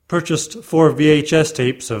Purchased 4 VHS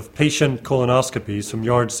tapes of patient colonoscopies from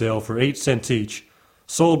yard sale for 8 cents each.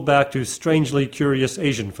 Sold back to strangely curious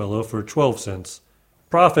Asian fellow for 12 cents.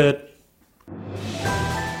 Profit.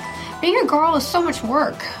 Being a girl is so much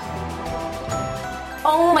work.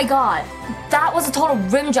 Oh my god, that was a total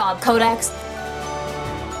rim job, Codex.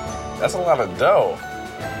 That's a lot of dough.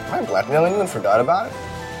 Am I blackmailing you and forgot about it?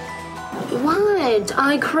 What?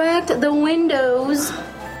 I cracked the windows.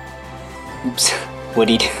 Oops.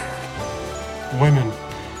 Woody. Women.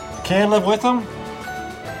 Can't live with them?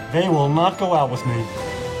 They will not go out with me.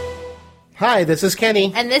 Hi, this is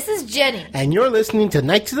Kenny. And this is Jenny. And you're listening to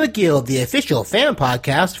Knights of the Guild, the official fan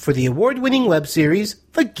podcast for the award-winning web series,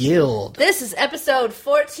 The Guild. This is episode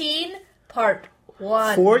 14, part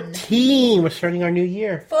 1. 14. We're starting our new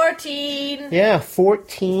year. 14. Yeah,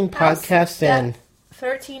 14 podcasts in.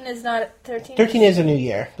 13 is not... 13 is a new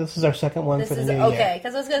year. This is our second one for the new year. Okay,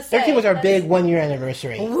 because I was going to say... 13 was our big one-year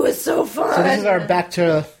anniversary. It was so fun. So this is our back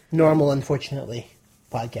to normal, unfortunately,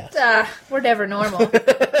 podcast. We're never normal.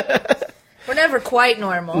 We're never quite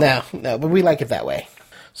normal. No, but we like it that way.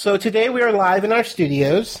 So today we are live in our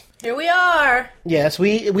studios. Here we are. Yes,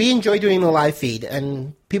 we enjoy doing the live feed,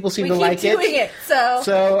 and people seem to like it. We keep doing it, so...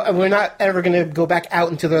 So we're not ever going to go back out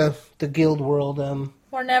into the guild world.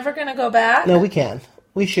 We're never going to go back? No, we can.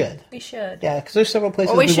 We should. We should. Yeah, because there's several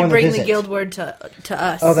places we want to visit. should bring the guild word to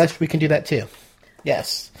us. Oh, we can do that too.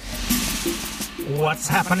 Yes. What's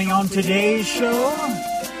happening on today's show?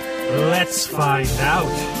 Let's find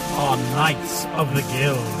out on Knights of the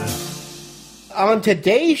Guild. On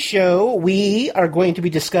today's show, we are going to be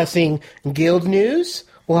discussing guild news.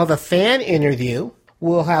 We'll have a fan interview.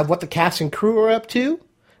 We'll have what the cast and crew are up to.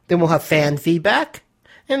 Then we'll have fan feedback.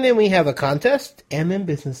 And then we have a contest, and then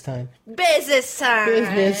business time. Business time!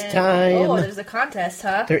 Business time. Oh, there's a contest,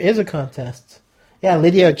 huh? There is a contest. Yeah,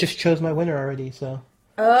 Lydia just chose my winner already, so...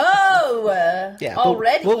 Oh! Yeah,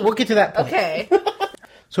 already? We'll get to that point. Okay.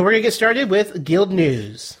 So we're going to get started with guild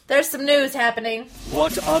news. There's some news happening.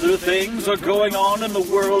 What other things are going on in the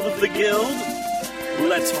world of the Guild?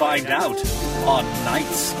 Let's find out on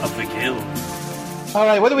Knights of the Guild. All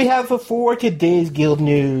right, what do we have for today's guild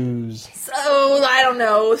news? So, I don't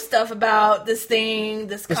know, stuff about this thing,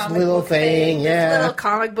 this comic little book thing, yeah. This little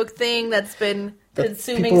comic book thing that's been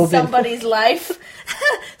consuming somebody's life.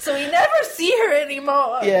 So we never see her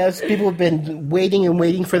anymore. Yes, people have been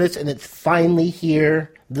waiting for this, and it's finally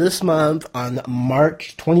here this month on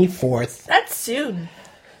March 24th. That's soon.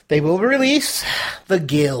 They will release the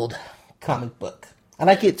Guild comic book. I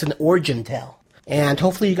like it. It's an origin tale. And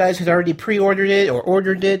hopefully you guys have already pre-ordered it or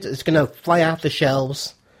ordered it. It's going to fly off the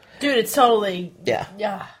shelves. Dude, it's totally...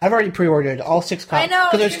 Yeah. I've already pre-ordered all 6 copies. I know.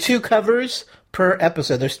 Because there's 2 covers per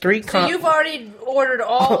episode. There's 3 So you've already ordered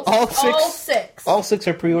all 6? All 6. All 6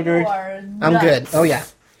 are pre-ordered. You are I'm nuts. good. Oh, yeah.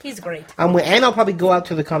 He's great. And I'll probably go out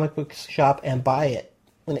to the comic book shop and buy it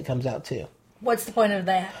when it comes out, too. What's the point of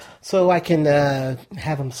that? So I can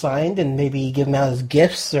have them signed and maybe give them out as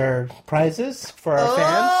gifts or prizes for our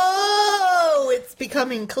fans. Oh, it's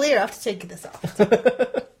becoming clear. I have to take this off.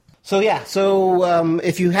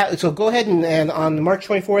 If you have, go ahead and on March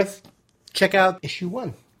 24th, check out issue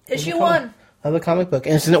 1. Issue 1 of the comic book,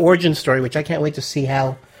 and it's an origin story, which I can't wait to see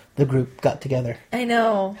how the group got together. I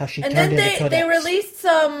know. How she and turned then into Codex. they released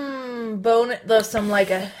some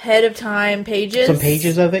like ahead of time pages. Some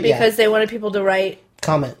pages of it, because they wanted people to write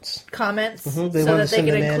comments, so that they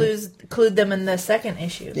could include them in the second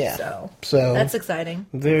issue. Yeah. So that's exciting.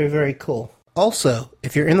 Very, very cool. Also,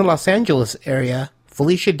 if you're in the Los Angeles area,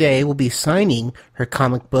 Felicia Day will be signing her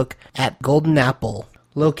comic book at Golden Apple,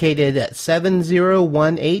 located at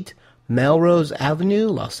 7018 Melrose Avenue,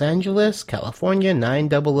 Los Angeles, California,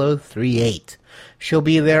 90038. She'll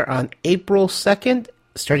be there on April 2nd,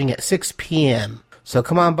 starting at 6 p.m. So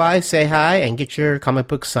come on by, say hi, and get your comic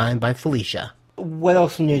book signed by Felicia. What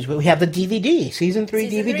else in news? We have the DVD. Season 3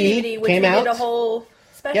 DVD came out. We did a whole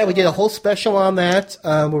special. Yeah, we did a whole special on that,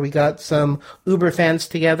 where we got some Uber fans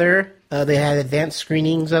together. They had advanced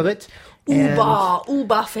screenings of it.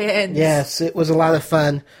 Uber fans. Yes, it was a lot of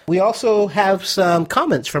fun. We also have some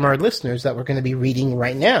comments from our listeners that we're going to be reading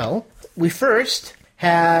right now. We first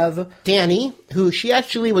have Danny, who she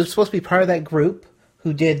actually was supposed to be part of that group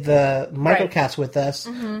who did the microcast with us,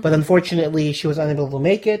 but unfortunately she was unable to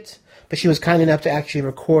make it, but she was kind enough to actually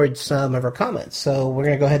record some of her comments. So we're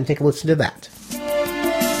going to go ahead and take a listen to that.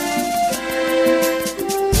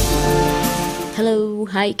 Hello,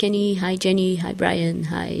 hi Kenny, hi Jenny, hi Brian,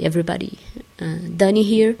 hi everybody. Danny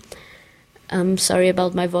here. I'm sorry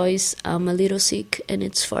about my voice. I'm a little sick and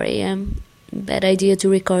it's 4 a.m. Bad idea to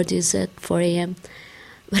record this at 4 a.m.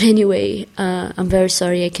 But anyway, I'm very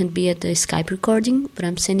sorry I can't be at the Skype recording, but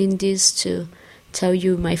I'm sending this to tell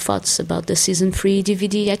you my thoughts about the Season 3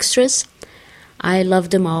 DVD extras. I love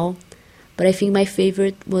them all, but I think my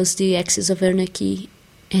favorite was the Axis of Anarchy,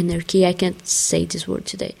 I can't say this word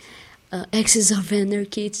today, Axis of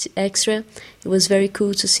Anarchy extra. It was very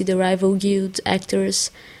cool to see the rival guild actors,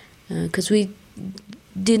 because we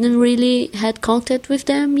didn't really had contact with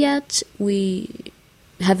them yet. We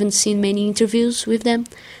haven't seen many interviews with them,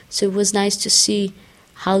 so it was nice to see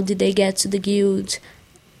how did they get to the guild,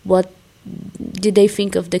 what did they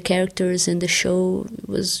think of the characters and the show. It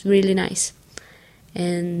was really nice.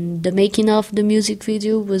 And the making of the music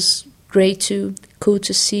video was great too. Cool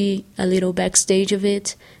to see a little backstage of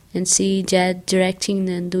it and see Jed directing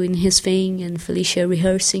and doing his thing and Felicia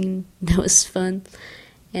rehearsing. That was fun.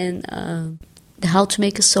 And the How to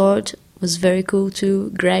Make a Sword was very cool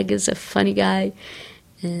too. Greg is a funny guy,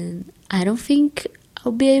 and I don't think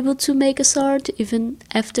I'll be able to make a sword even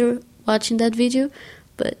after watching that video,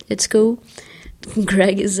 but it's cool.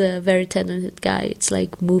 Greg is a very talented guy. It's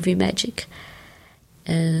like movie magic.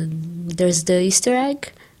 And there's the Easter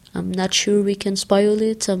egg. I'm not sure we can spoil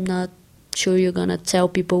it. I'm not sure you're gonna tell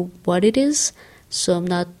people what it is, so I'm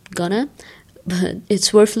not gonna. But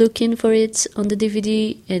it's worth looking for it on the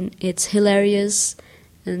DVD, and it's hilarious,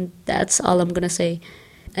 and that's all I'm gonna say.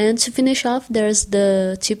 And to finish off, there's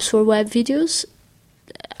the tips for web videos.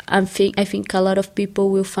 I think a lot of people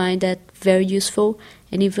will find that very useful,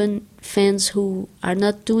 and even fans who are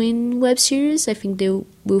not doing web series, I think they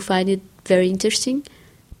will find it very interesting.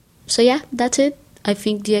 So yeah, that's it. I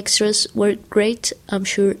think the extras were great. I'm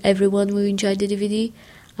sure everyone will enjoy the DVD.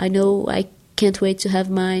 I know I can't wait to have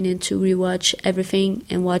mine and to rewatch everything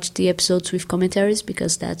and watch the episodes with commentaries,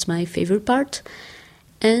 because that's my favorite part.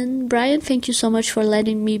 And Brian, thank you so much for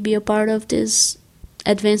letting me be a part of this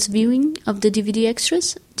advanced viewing of the DVD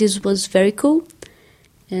extras. This was very cool.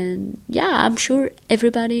 And yeah, I'm sure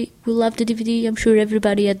everybody will love the DVD. I'm sure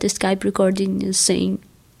everybody at the Skype recording is saying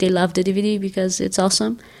they love the DVD because it's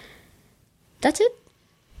awesome. That's it.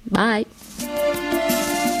 Bye.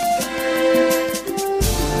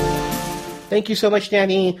 Thank you so much,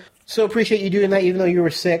 Danny. So appreciate you doing that, even though you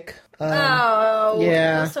were sick.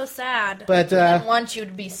 Yeah, that's so sad. But I didn't want you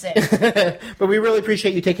to be sick. But we really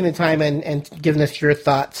appreciate you taking the time and giving us your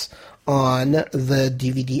thoughts on the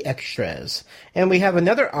DVD extras. And we have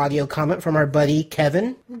another audio comment from our buddy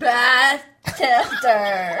Kevin.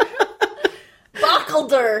 Batchelder.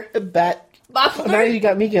 Bockelder. Now you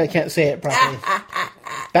got me, I can't say it properly.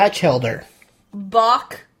 Batchelder.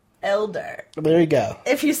 Bockelder. There you go.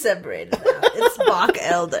 If you separate it out, it's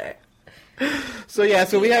Bockelder. So yeah,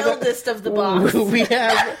 so we have the eldest of the box. We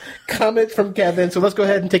have comments from Kevin, so let's go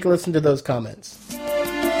ahead and take a listen to those comments.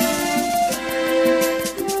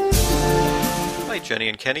 Hi, Jenny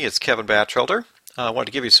and Kenny. It's Kevin Batchelder. I wanted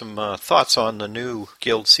to give you some thoughts on the new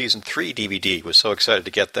Guild Season 3 DVD. Was so excited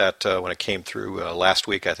to get that when it came through last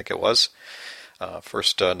week, I think it was.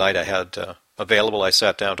 First night I had available, I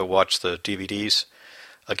sat down to watch the DVDs.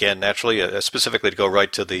 Again, naturally, specifically to go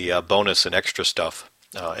right to the bonus and extra stuff.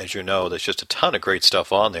 As you know, there's just a ton of great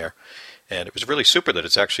stuff on there. And it was really super that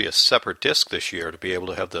it's actually a separate disc this year to be able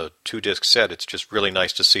to have the 2-disc set. It's just really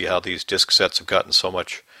nice to see how these disc sets have gotten so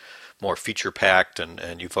much more feature-packed,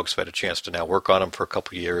 and you folks have had a chance to now work on them for a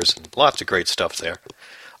couple of years, and lots of great stuff there.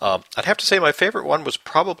 I'd have to say my favorite one was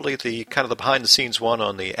probably the kind of the behind-the-scenes one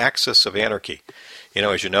on the Axis of Anarchy. You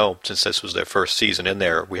know, as you know, since this was their first season in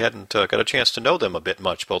there, we hadn't got a chance to know them a bit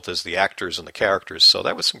much, both as the actors and the characters, so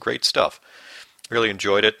that was some great stuff. Really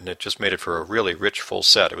enjoyed it, and it just made it for a really rich, full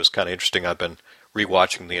set. It was kind of interesting. I've been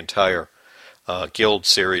rewatching the entire Guild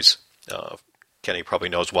series. Kenny probably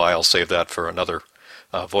knows why. I'll save that for another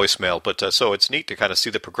voicemail. But so it's neat to kind of see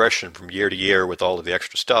the progression from year to year with all of the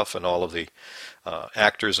extra stuff and all of the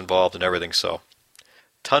actors involved and everything. So,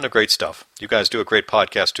 ton of great stuff. You guys do a great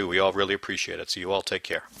podcast, too. We all really appreciate it. So you all take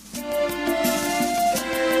care.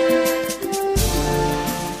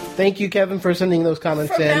 Thank you, Kevin, for sending those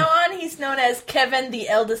comments in. From now on, he's known as Kevin, the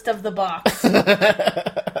eldest of the box.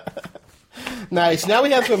 Nice. Now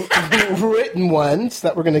we have some written ones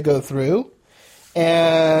that we're going to go through.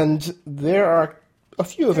 And there are a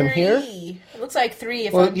few of them here. It looks like 3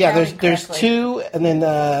 if I'm counting there's correctly. 2, and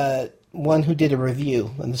then one who did a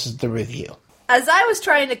review, and this is the review. As I was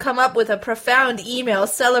trying to come up with a profound email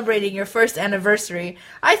celebrating your first anniversary,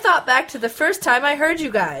 I thought back to the first time I heard you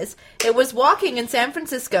guys. It was walking in San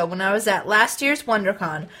Francisco when I was at last year's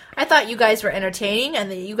WonderCon. I thought you guys were entertaining and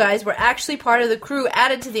that you guys were actually part of the crew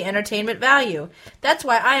added to the entertainment value. That's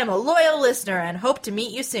why I am a loyal listener and hope to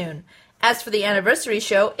meet you soon. As for the anniversary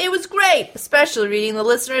show, it was great, especially reading the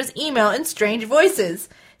listeners' email in strange voices.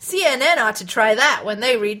 CNN ought to try that when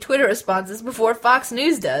they read Twitter responses before Fox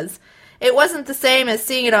News does. It wasn't the same as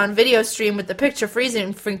seeing it on video stream with the picture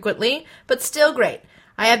freezing frequently, but still great.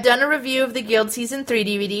 I have done a review of the Guild Season 3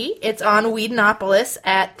 DVD. It's on Whedonopolis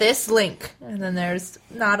at this link. And then there's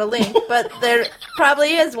not a link, but there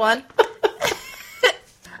probably is one.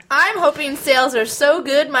 I'm hoping sales are so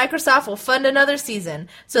good Microsoft will fund another season,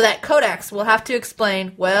 so that Codex will have to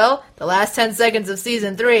explain, well, the last 10 seconds of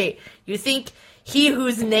Season 3. You think he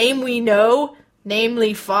whose name we know,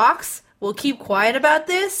 namely Fox, will keep quiet about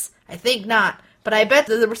this? I think not, but I bet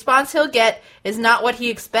that the response he'll get is not what he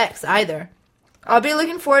expects either. I'll be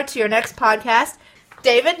looking forward to your next podcast.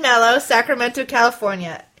 David Mello, Sacramento,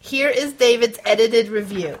 California. Here is David's edited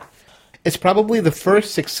review. It's probably the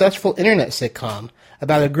first successful internet sitcom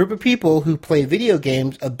about a group of people who play video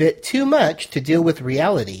games a bit too much to deal with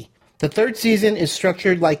reality. The third season is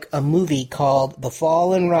structured like a movie called The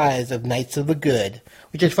Fall and Rise of Knights of the Good,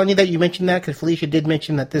 which is funny that you mentioned that because Felicia did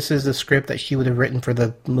mention that this is the script that she would have written for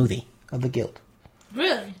the movie of the Guild.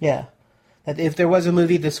 Really? Yeah. That if there was a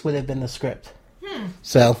movie, this would have been the script.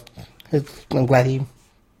 So, I'm glad he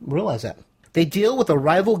realized that. They deal with a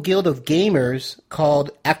rival guild of gamers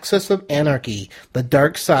called Axis of Anarchy, the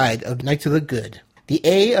dark side of Knights of the Good. The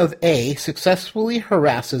A of A successfully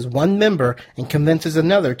harasses one member and convinces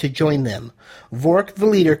another to join them. Vork, the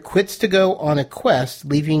leader, quits to go on a quest,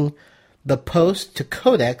 leaving the post to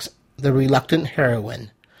Codex, the reluctant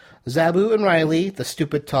heroine. Zabu and Riley, the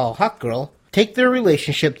stupid tall hot girl, take their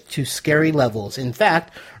relationship to scary levels. In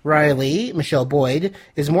fact, Riley, Michelle Boyd,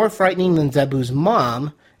 is more frightening than Zabu's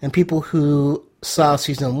mom, and people who saw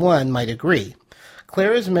Season 1 might agree.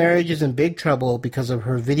 Clara's marriage is in big trouble because of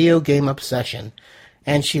her video game obsession,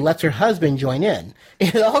 and she lets her husband join in.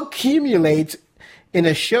 It all accumulates in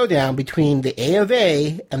a showdown between the A of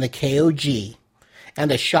A and the KOG,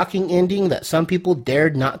 and a shocking ending that some people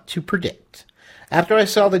dared not to predict. After I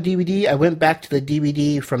saw the DVD, I went back to the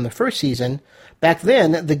DVD from the first season. Back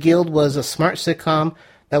then, The Guild was a smart sitcom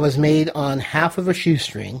that was made on half of a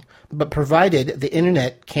shoestring, but provided the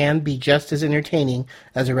internet can be just as entertaining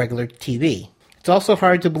as a regular TV. It's also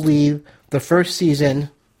hard to believe the first season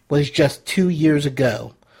was just 2 years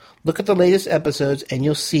ago. Look at the latest episodes and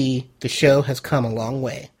you'll see the show has come a long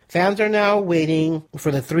way. Fans are now waiting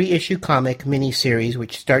for the 3-issue comic miniseries,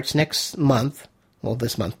 which starts next month, well,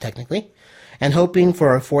 this month technically, and hoping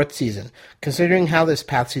for a 4th season. Considering how this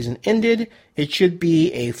past season ended, it should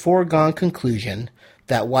be a foregone conclusion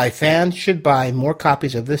that why fans should buy more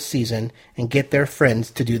copies of this season and get their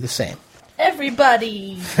friends to do the same.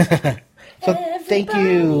 Everybody! So thank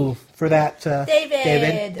you for that,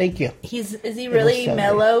 David. Thank you. Is he really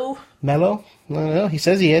mellow? Mellow? No, he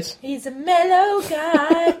says he is. He's a mellow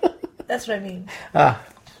guy. That's what I mean. I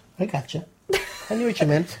gotcha. I knew what you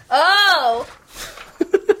meant. Oh!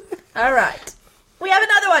 All right. We have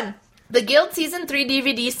another one. The Guild Season 3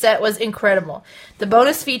 DVD set was incredible. The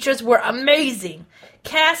bonus features were amazing.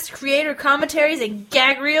 Cast, creator commentaries, and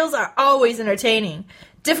gag reels are always entertaining.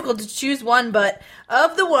 Difficult to choose one, but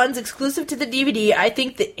of the ones exclusive to the DVD, I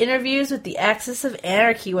think the interviews with the Axis of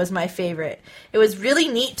Anarchy was my favorite. It was really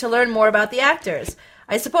neat to learn more about the actors.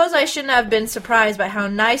 I suppose I shouldn't have been surprised by how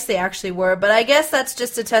nice they actually were, but I guess that's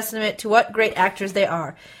just a testament to what great actors they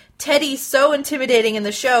are. Teddy, so intimidating in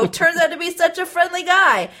the show, turns out to be such a friendly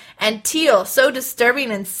guy. And Teal, so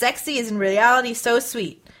disturbing and sexy, is in reality so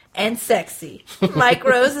sweet. And sexy. Mike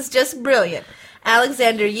Rose is just brilliant.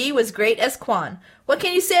 Alexander Yee was great as Quan. What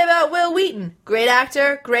can you say about Will Wheaton? Great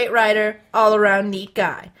actor, great writer, all-around neat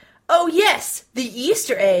guy. Oh yes, the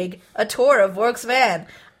Easter egg, a tour of Vork's van.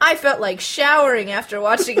 I felt like showering after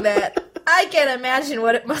watching that. I can't imagine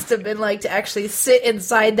what it must have been like to actually sit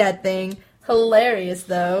inside that thing. Hilarious,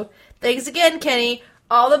 though. Thanks again, Kenny.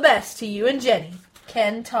 All the best to you and Jenny.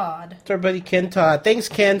 Ken Todd. It's our buddy Ken Todd. Thanks,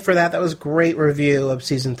 Ken, for that. That was a great review of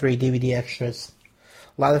Season 3 DVD Extras.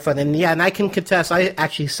 A lot of fun. And yeah, and I can contest, I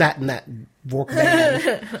actually sat in that Vork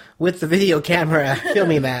van with the video camera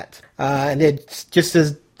filming that. And it's just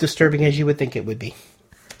as disturbing as you would think it would be.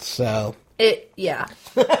 So. Yeah.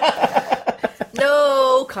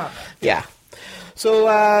 No comment. Yeah. So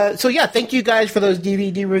yeah, thank you guys for those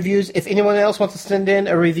DVD reviews. If anyone else wants to send in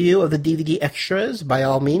a review of the DVD extras, by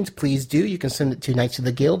all means, please do. You can send it to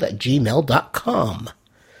knightsoftheguild@gmail.com.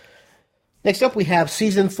 Next up, we have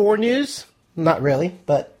Season 4 news. Not really,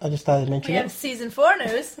 but I just thought I'd mention it. We have Season 4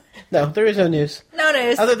 news. No, there is no news. No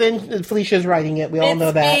news. Other than Felicia's writing it. We all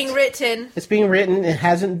know that. It's being written. It's being written. It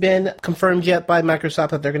hasn't been confirmed yet by Microsoft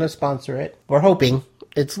that they're going to sponsor it. We're hoping.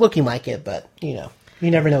 It's looking like it, but, you know.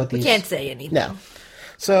 You never know what these... We can't say anything. No.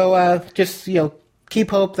 So just,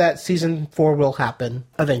 keep hope that Season 4 will happen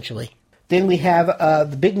eventually. Then we have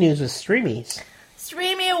the big news with Streamies.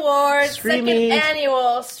 Streamy Awards, Streamies. second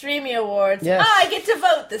annual Streamy Awards. Yes. I get to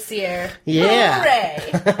vote this year. Yeah.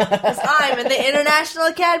 Hooray! Because I'm in the International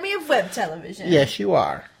Academy of Web Television. Yes, you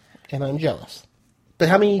are. And I'm jealous. But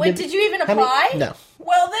how many... Wait, did you even apply? No.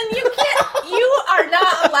 Well, then you can't... You are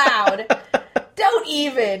not allowed. Don't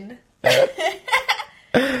even.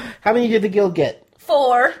 How many did the guild get?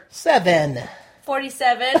 4. 7.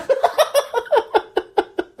 47.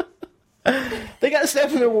 They got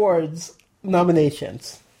 7 awards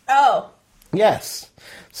nominations. Oh. Yes.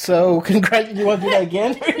 So, congrats. You want to do that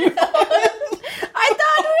again? I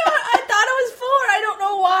thought it was 4. I don't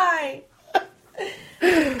know why.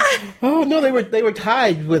 Oh no, they were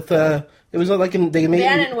tied with. It was like they made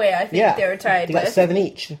Bannon-Way, I think they were tied They got with. 7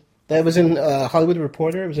 each. That was in Hollywood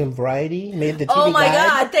Reporter. It was in Variety. Made the TV Oh my Guide.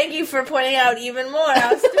 God! Thank you for pointing out even more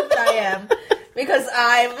how stupid I am, because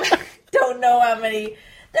I don't know how many.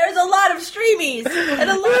 There's a lot of streamies and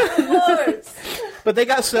a lot of awards. But they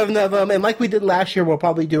got 7 of them, and like we did last year, we'll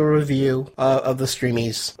probably do a review of the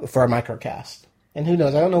streamies for our microcast. And who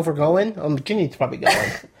knows? I don't know if we're going. Ginny's probably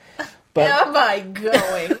going. But Am I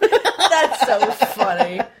going? That's so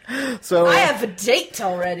funny. so I have a date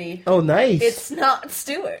already. Oh, nice. It's not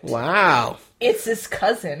Stuart. Wow. It's his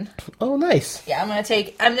cousin. Oh, nice. Yeah, I'm gonna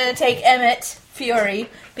take Emmett Fury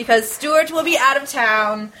because Stuart will be out of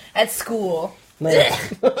town at school. Nice.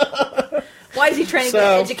 Why is he training for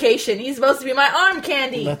education? He's supposed to be my arm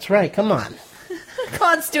candy. That's right. Come on.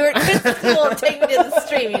 Come on, Stuart. Quit the school and take me to the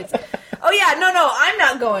streams. Oh yeah, no, I'm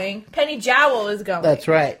not going. Penny Jowl is going. That's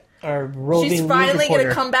right. Our roving She's finally news going reporter.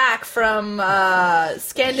 to come back from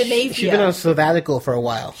Scandinavia. She's been on sabbatical for a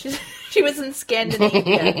while. She was in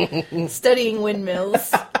Scandinavia studying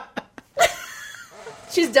windmills.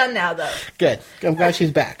 She's done now, though. Good. I'm glad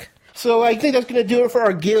she's back. So I think that's going to do it for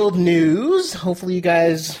our guild news. Hopefully you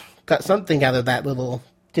guys got something out of that little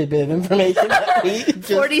tidbit of information. That we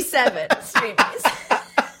just... 47 streamies.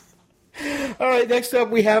 All right, next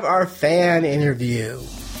up we have our fan interview.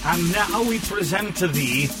 And now we present to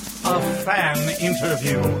thee a fan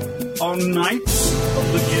interview on Knights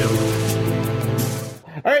of the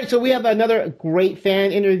Guild. All right, so we have another great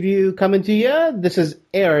fan interview coming to you. This is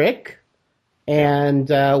Eric, and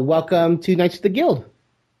welcome to Knights of the Guild.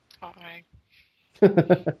 Hi.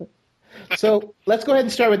 So let's go ahead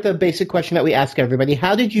and start with the basic question that we ask everybody.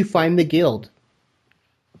 How did you find the guild?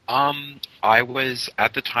 I was,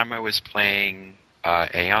 at the time I was playing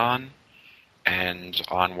Aeon, and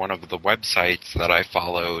on one of the websites that I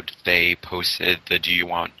followed, they posted the "Do you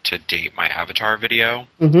want to date my avatar" video.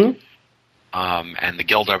 Mm-hmm. And the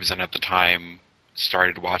guild I was in at the time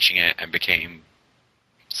started watching it and became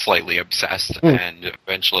slightly obsessed. And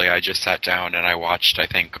eventually I just sat down and I watched, I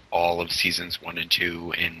think, all of seasons 1 and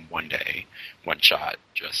 2 in one day, one shot,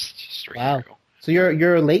 just straight through. So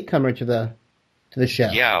you're a latecomer to the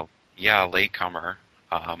show. Yeah, latecomer.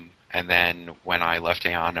 And then when I left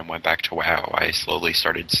Aeon and went back to WoW, I slowly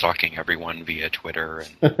started stalking everyone via Twitter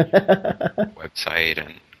and website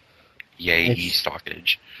and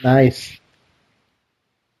e-stalkage. Nice.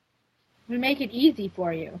 We make it easy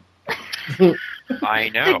for you. I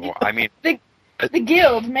know. I mean, the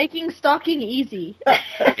guild making stalking easy.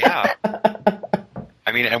 Yeah.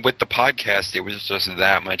 I mean, and with the podcast, it was just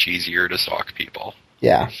that much easier to stalk people.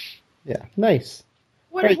 Yeah. Nice.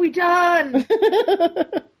 What have we done?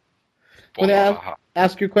 Want to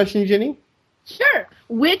ask your question, Jenny? Sure.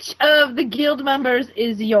 Which of the guild members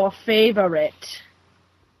is your favorite?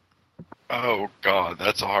 Oh, God,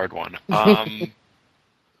 that's a hard one. I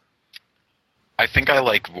think I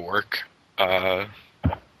like Vork.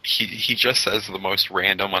 He just says the most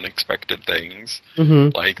random, unexpected things,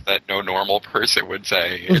 like that no normal person would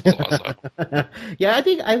say. It's awesome. Yeah, I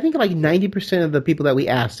think like 90% of the people that we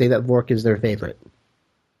ask say that Vork is their favorite.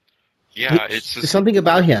 Yeah, it's just, something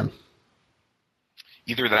about him.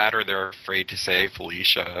 Either that or they're afraid to say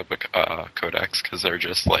Felicia Codex because they're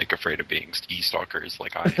just like afraid of being e-stalkers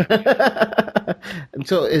like I am.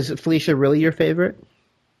 So is Felicia really your favorite?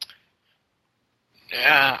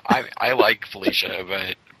 Yeah, I like Felicia,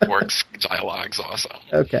 but Vork's dialogue's awesome.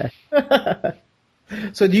 Okay.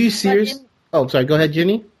 So do you see Oh, sorry, go ahead,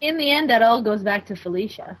 Jenny. In the end, that all goes back to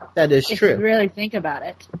Felicia. That is if true. If you really think about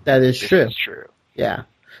it. That is true. It's true. Yeah.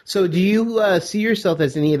 So do you see yourself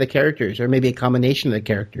as any of the characters, or maybe a combination of the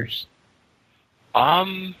characters?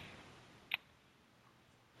 I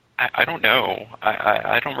don't know.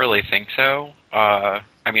 I don't really think so. I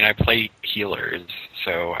mean, I play healers,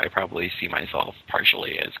 so I probably see myself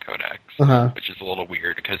partially as Codex, which is a little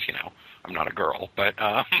weird because, I'm I'm not a girl, but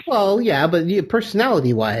Well, yeah, but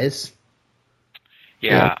personality-wise.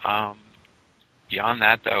 yeah. Beyond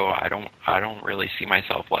that, though, I don't really see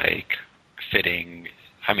myself like fitting.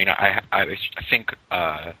 I mean, I think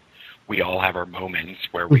we all have our moments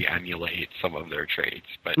where we emulate some of their traits,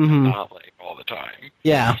 but not like all the time.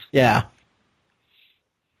 Yeah.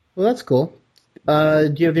 Well, that's cool.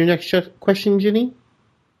 Do you have your next question, Ginny?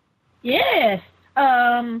 Yes.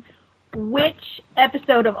 Which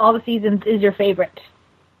episode of all the seasons is your favorite?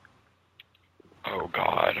 Oh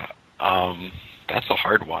God, that's a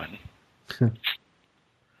hard one.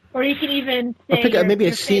 Or you can even say I'll pick maybe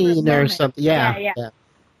a scene or something. Yeah.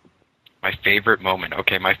 My favorite moment.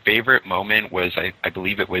 Okay, my favorite moment was I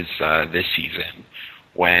believe it was this season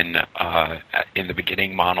when in the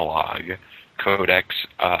beginning monologue, Codex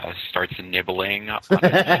starts nibbling on a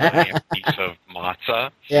giant piece of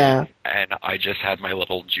matzah. Yeah. And I just had my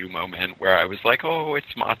little Jew moment where I was like, oh,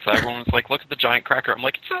 it's matzah. Everyone's like, look at the giant cracker. I'm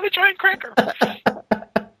like, it's not a giant cracker.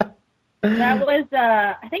 That was,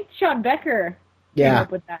 I think Sean Becker came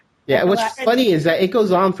up with that. Yeah, what's funny is that it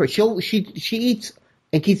goes on for, she eats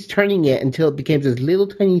and keeps turning it until it becomes this little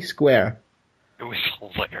tiny square. It was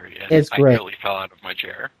hilarious. It's great. I nearly fell out of my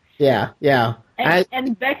chair. Yeah.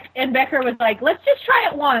 And Becker was like, let's just try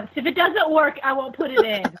it once. If it doesn't work, I won't put it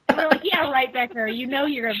in. And we're like, yeah, right, Becker. You know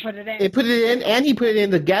you're going to put it in. They put it in, and he put it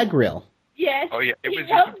in the gag reel. Yes. Oh, yeah. It was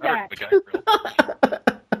helped even better than the gag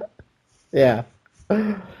reel. Yeah.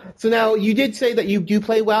 So now, you did say that you do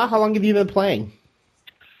play WoW. How long have you been playing?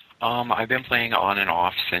 I've been playing on and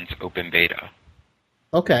off since open beta.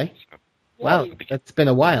 Okay. Wow, that's been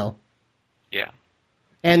a while. Yeah.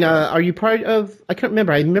 And are you part of... I can't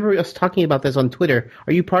remember. I remember us talking about this on Twitter.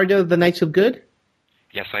 Are you part of the Knights of Good?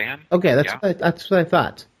 Yes, I am. Okay, that's what I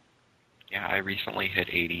thought. Yeah, I recently hit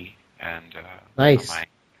 80 and nice. my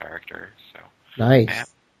character. So nice. I have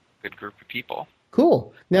a good group of people.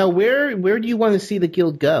 Cool. Now, where do you want to see the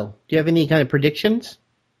guild go? Do you have any kind of predictions?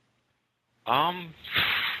 I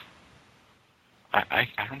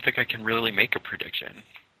don't think I can really make a prediction.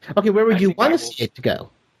 Okay, where would you want to see it to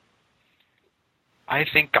go? I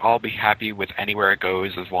think I'll be happy with anywhere it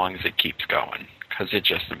goes as long as it keeps going, because it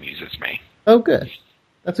just amuses me. Oh, good.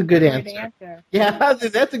 That's a good answer. Yeah,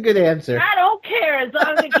 that's a good answer. I don't care as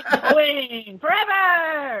long as it keeps going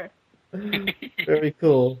forever. Very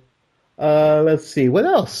cool. Let's see. What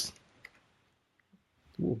else?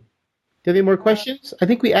 Do you have any more questions? I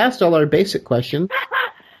think we asked all our basic questions.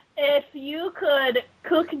 If you could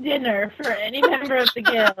cook dinner for any member of the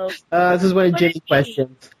guild, this is one of Jenny's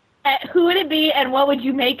questions. Who would it be, and what would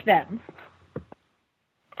you make them?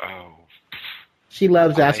 Oh. She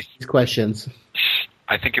loves asking these questions.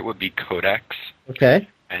 I think it would be Codex. Okay.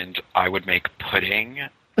 And I would make pudding.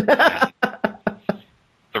 The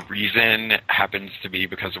reason happens to be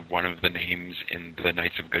because of one of the names in the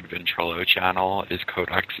Knights of Good Ventrilo channel is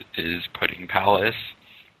Codex is Pudding Palace.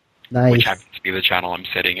 Nice. Which happens to be the channel I'm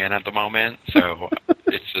sitting in at the moment, so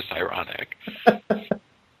it's just ironic.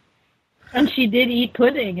 And she did eat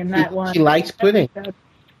pudding in that one. She likes pudding.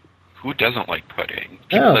 Who doesn't like pudding?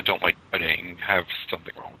 People that don't like pudding have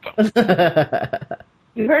something wrong with them.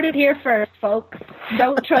 You heard it here first, folks.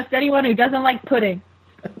 Don't trust anyone who doesn't like pudding.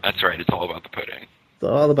 That's right. It's all about the pudding. It's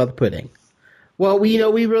all about the pudding. Well, we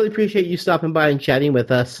really appreciate you stopping by and chatting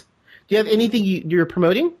with us. Do you have anything you're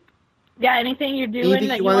promoting? Yeah, anything you're doing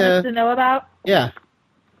that you want us to know about? Yeah.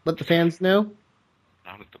 Let the fans know.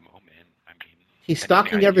 Not at the moment. I mean, he's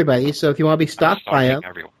stalking everybody, so if you want to be stalked by him,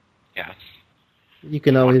 everyone. Yes. You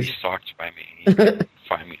can always be stalked by me.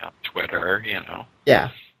 Find me on Twitter, you know.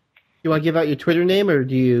 Yeah. You want to give out your Twitter name, or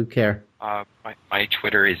do you care? My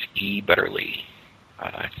Twitter is eButterly.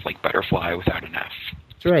 It's like butterfly without an F.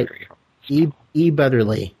 That's right.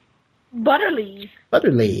 eButterly. Butterly.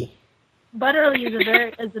 Butterly. Butterly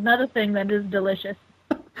is another thing that is delicious.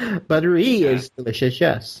 Buttery is delicious,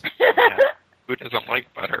 yes. Yeah. Who doesn't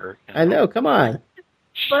like butter? You know? I know, come on.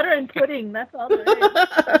 Butter and pudding, that's all there is.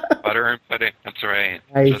 Butter and pudding, that's right.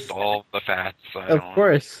 Nice. Just all the fats. Of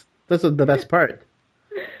course. That's the best part.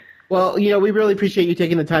 Well, we really appreciate you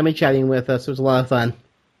taking the time and chatting with us. It was a lot of fun.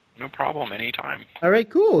 No problem, anytime. All right,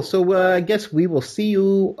 cool. So I guess we will see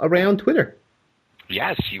you around Twitter.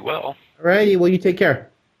 Yes, you will. All righty, well, you take care.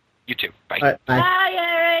 You too. Bye. All right, bye. Bye,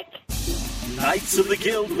 Eric. Knights of the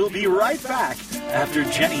Guild will be right back after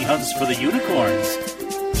Jenny hunts for the unicorns.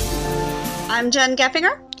 I'm Jen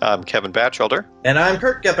Geppinger. I'm Kevin Batchelder. And I'm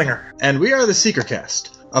Kurt Geppinger. And we are the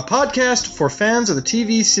Seekercast, a podcast for fans of the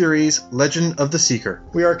TV series Legend of the Seeker.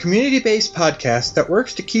 We are a community-based podcast that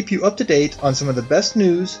works to keep you up to date on some of the best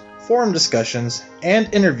news, forum discussions,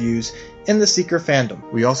 and interviews in the Seeker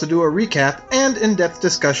fandom. We also do a recap and in-depth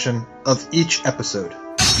discussion of each episode.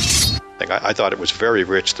 I thought it was very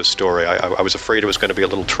rich, the story. I was afraid it was going to be a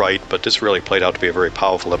little trite, but this really played out to be a very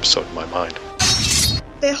powerful episode in my mind.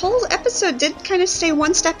 The whole episode did kind of stay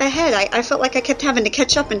one step ahead. I felt like I kept having to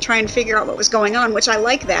catch up and try and figure out what was going on, which I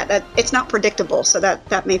like that. It's not predictable, so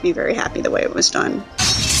that made me very happy the way it was done.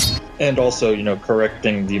 And also,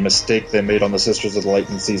 correcting the mistake they made on the Sisters of the Light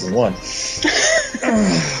in Season 1.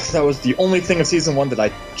 That was the only thing in Season 1 that I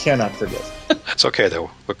cannot forget. It's okay, though,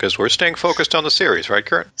 because we're staying focused on the series, right,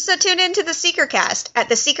 Kurt? So tune in to the Seekercast at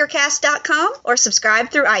theseekercast.com or subscribe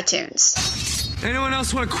through iTunes. Anyone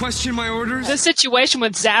else want to question my orders? The situation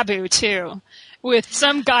with Zabu, too. With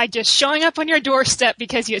some guy just showing up on your doorstep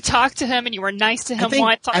because you talked to him and you were nice to him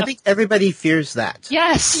once. I think everybody fears that.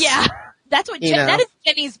 Yes. Yeah. That's what that is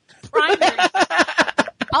Jenny's primary.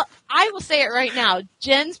 I will say it right now.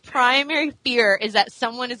 Jen's primary fear is that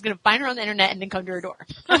someone is going to find her on the internet and then come to her door.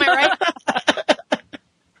 Am I right?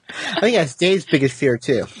 I think that's Dave's biggest fear,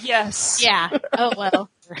 too. Yes. Yeah. Oh, well.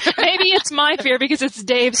 Maybe it's my fear because it's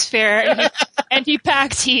Dave's fear and he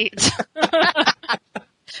packs heat.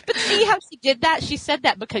 But see how she did that? She said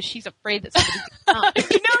that because she's afraid that somebody's going to come.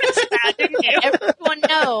 You noticed that, didn't you? Everyone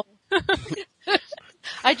knows.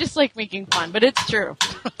 I just like making fun, but it's true.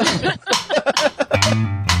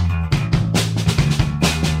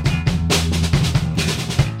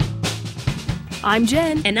 I'm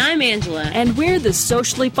Jen. And I'm Angela. And we're the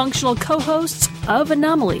socially functional co-hosts of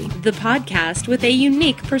Anomaly, the podcast with a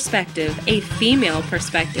unique perspective, a female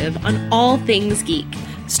perspective on all things geek.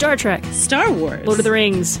 Star Trek, Star Wars, Lord of the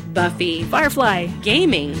Rings, Buffy, Firefly,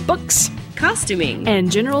 gaming, books, costuming,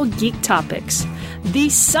 and general geek topics. The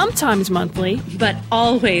sometimes monthly, but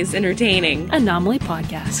always entertaining Anomaly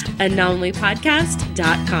Podcast.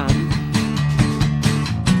 AnomalyPodcast.com.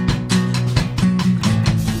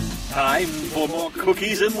 Time for more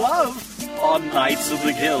cookies and love on Knights of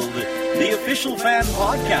the Guild, the official fan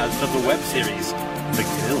podcast of the web series, The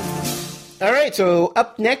Guild. All right, so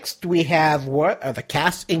up next we have what are the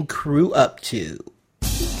cast and crew up to?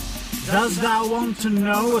 Does thou want to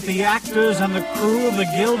know what the actors and the crew of the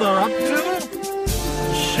Guild are up to?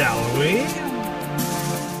 Shall we?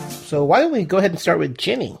 So why don't we go ahead and start with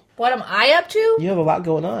Jenny? What am I up to? You have a lot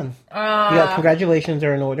going on. You got congratulations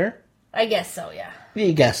are in order. I guess so, yeah.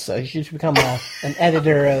 You guess so. You should become an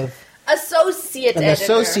editor of... Associate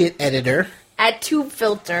editor. At Tube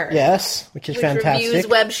Filter. Yes, which is fantastic. Reviews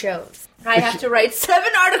web shows. I have to write 7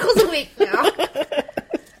 articles a week now.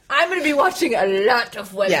 I'm going to be watching a lot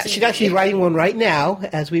of web Yeah, she's actually writing one right now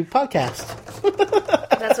as we podcast.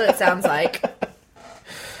 That's what it sounds like.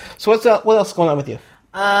 So what else is going on with you?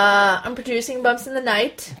 I'm producing Bumps in the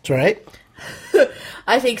Night. That's right.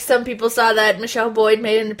 I think some people saw that Michelle Boyd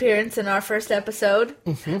made an appearance in our first episode.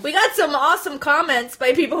 Mm-hmm. We got some awesome comments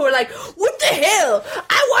by people who were like, what the hell?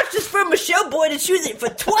 I watched this for Michelle Boyd and she was in it for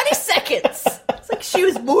 20 seconds. It's like she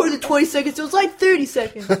was more than 20 seconds. It was like 30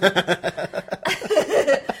 seconds.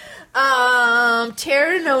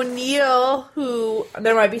 Taryn O'Neill, who,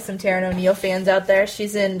 there might be some Taryn O'Neill fans out there.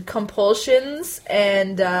 She's in Compulsions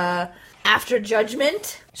and After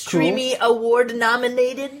Judgment. Streamy Award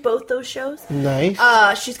nominated, both those shows. Nice.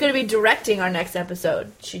 She's going to be directing our next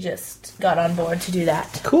episode. She just got on board to do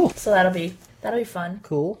that. Cool. So that'll be fun.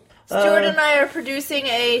 Cool. Stuart and I are producing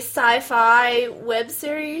a sci-fi web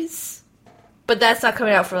series, but that's not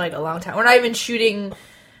coming out for like a long time. We're not even shooting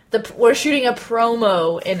we're shooting a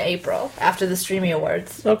promo in April after the Streamy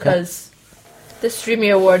Awards. Okay. Because the Streamy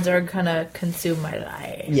Awards are going to consume my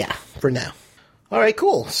life. Yeah, for now. All right,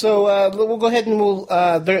 cool. So we'll go ahead and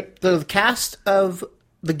the cast of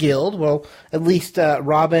the Guild, well, at least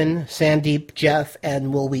Robin, Sandeep, Jeff,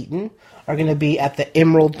 and Will Wheaton are going to be at the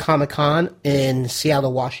Emerald Comic-Con in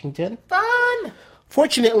Seattle, Washington. Fun!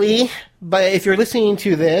 Fortunately, but if you're listening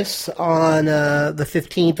to this on the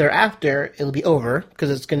 15th or after, it'll be over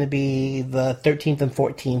because it's going to be the 13th and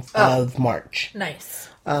 14th of March. Nice.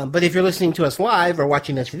 But if you're listening to us live or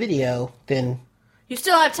watching this video, then... You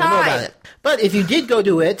still have time. We'll know about it. But if you did go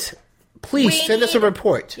to it, please send us a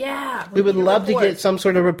report. Yeah. We would love to get some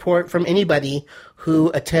sort of report from anybody who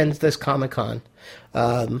attends this Comic-Con.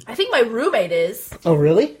 I think my roommate is. Oh,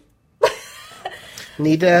 really?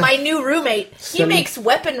 Need to... My new roommate. He makes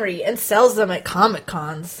weaponry and sells them at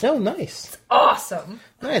Comic-Cons. Oh, nice. It's awesome.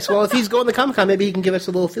 Nice. Well, if he's going to Comic-Con, maybe he can give us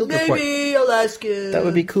a little field report. Maybe I'll ask him. That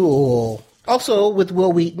would be cool. Also, with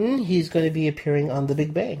Will Wheaton, he's going to be appearing on The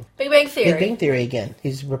Big Bang. Big Bang Theory. Big Bang Theory again.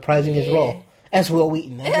 He's reprising his role as Will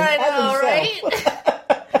Wheaton. I know, right?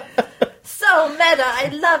 So meta. I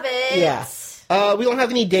love it. Yeah. We don't have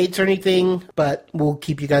any dates or anything, but we'll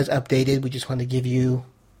keep you guys updated. We just want to give you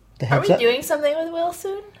the Are heads we up. doing something with Will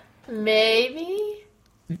soon? Maybe.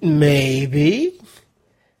 Maybe.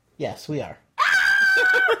 Yes, we are.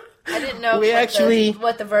 I didn't know We actually-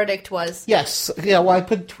 what the verdict was. Yes. Yeah, well, I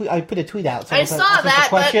put a tweet out. So I it's saw it's that, a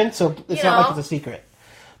question, but, so it's you not like know. it's a secret.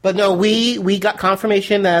 But no, we got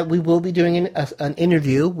confirmation that we will be doing an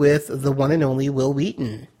interview with the one and only Will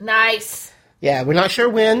Wheaton. Nice. Yeah, we're not sure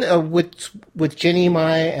when, with Jenny,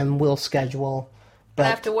 Maya, and Will's schedule. I But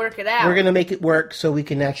have to work it out. we're going to make it work so we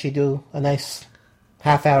can actually do a nice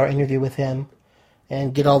half-hour interview with him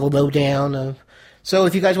and get all the lowdown of... So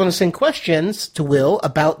if you guys want to send questions to Will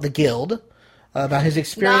about the Guild, about his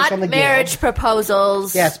experience Not on the marriage Guild...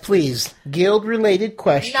 proposals. Yes, please. Guild-related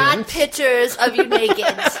questions. Not pictures of you naked.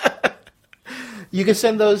 You can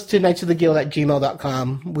send those to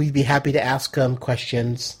knightsoftheguild@gmail.com. We'd be happy to ask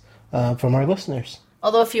questions from our listeners.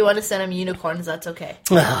 Although if you want to send them unicorns, that's okay.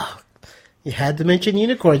 Oh, you had to mention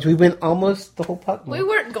unicorns. We went almost the whole puck. We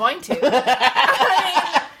weren't going to.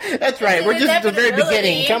 That's right. We're just at the very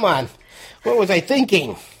beginning. Come on. What was I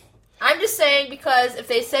thinking? I'm just saying because if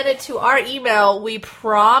they send it to our email, we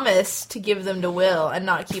promise to give them to Will and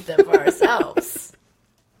not keep them for ourselves.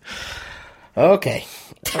 Okay.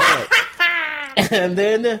 All right. And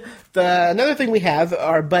then another thing we have,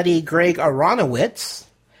 our buddy Greg Aronowitz,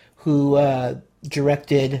 who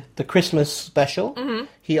directed the Christmas special. Mhm.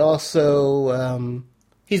 He also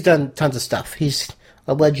he's done tons of stuff. He's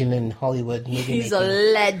a legend in Hollywood movie He's making. a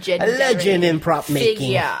legend. A legend in prop making.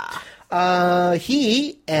 Figure.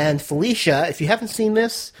 He and Felicia, if you haven't seen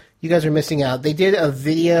this, you guys are missing out. They did a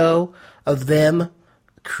video of them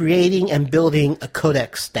creating and building a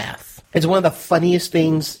Codex staff. It's one of the funniest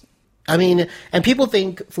things. I mean, and people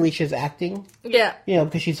think Felicia's acting, Yeah. you know,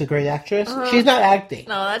 because she's a great actress. Uh-huh. She's not acting.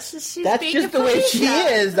 No, that's just she's That's being just the way she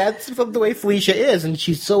Felicia. is. That's the way Felicia is, and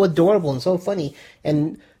she's so adorable and so funny.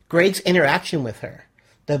 And Greg's interaction with her,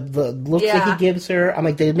 the looks that Yeah. he gives her, I'm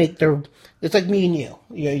like, they make their. It's like me and you.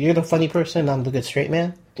 You're the funny person. I'm the good straight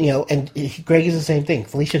man. You know, and Greg is the same thing.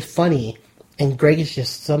 Felicia's funny, and Greg is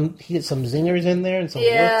just he gets some zingers in there and some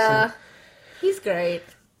looks. Yeah. And, He's great.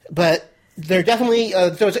 but they're definitely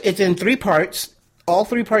so it's in 3 parts. All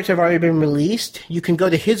 3 parts have already been released. You can go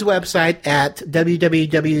to his website at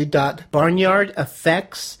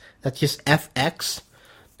www.barnyardeffects. That's just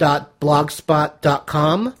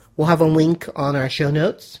fx.blogspot.com. We'll have a link on our show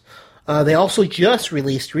notes. They also just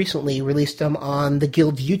recently released them on the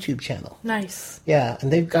Guild's YouTube channel. Nice. Yeah,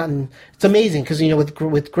 and they've gotten... It's amazing, because, you know, with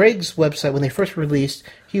Greg's website, when they first released,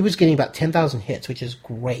 he was getting about 10,000 hits, which is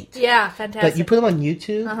great. Yeah, fantastic. But you put them on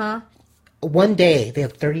YouTube, one day they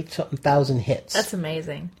have 30-something thousand hits. That's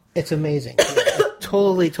amazing. It's amazing.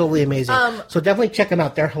 Totally amazing. So definitely check them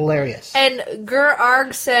out. They're hilarious. And Gur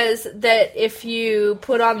Arg says that if you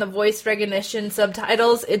put on the voice recognition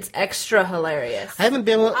subtitles, it's extra hilarious. I haven't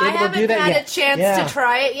been able to do that I haven't yet. had a chance to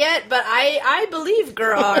try it yet, but I believe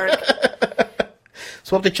Gur Arg.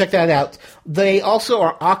 So we'll have to check that out. They also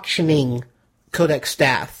are auctioning Codex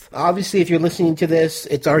staff. Obviously, if you're listening to this,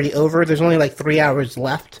 it's already over. There's only like 3 hours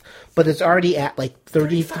left, but it's already at like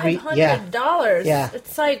 $3,500. Yeah.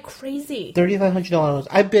 It's like crazy. $3,500.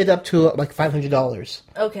 I bid up to like $500.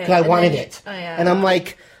 Okay. Because I and wanted then- it. Oh, yeah. And I'm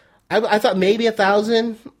like, I thought maybe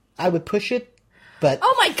 1,000 I would push it, but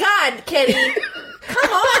Oh my God, Kenny!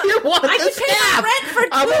 Come on! I could pay my rent for 2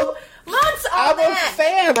 months on I'm a that.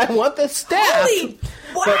 fan. I want the staff. Holy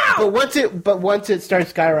wow! But once it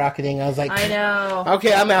starts skyrocketing, I was like, I know.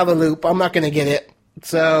 Okay, I'm out of the loop. I'm not going to get it.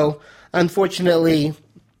 So unfortunately,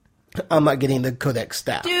 I'm not getting the Codex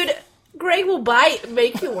staff. Dude, Greg will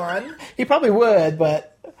make you one. He probably would,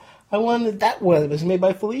 but I wanted that one. It was made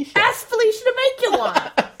by Felicia. Ask Felicia to make you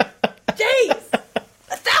one. Jeez,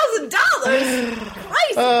 $1,000.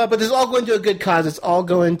 Christ. But this is all going to a good cause. It's all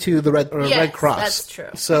going to the Red Cross. That's true.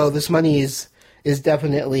 So this money is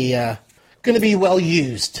definitely going to be well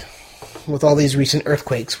used with all these recent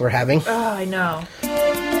earthquakes we're having. Oh, I know.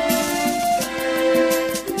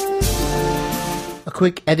 A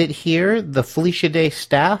quick edit here. The Felicia Day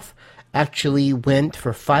staff actually went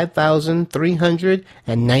for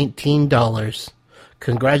 $5,319.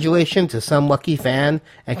 Congratulations to some lucky fan,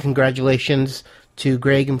 and congratulations to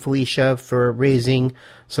Greg and Felicia for raising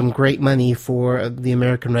some great money for the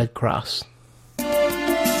American Red Cross.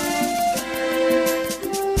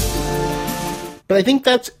 But I think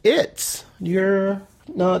that's it. You're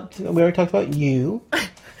not... We already talked about you.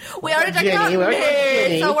 We already talked Jenny, about we already talked about me,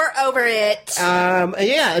 Jenny. so we're over it.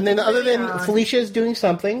 Yeah, and then other than Felicia is doing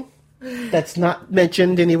something that's not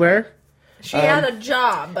mentioned anywhere. She had a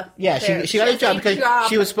job. Yeah, she got a job because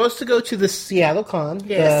she was supposed to go to the Seattle Con,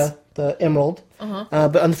 Yes. the Emerald, Uh-huh.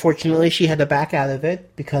 but unfortunately she had to back out of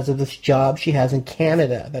it because of this job she has in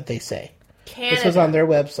Canada, that they say. Canada. This was on their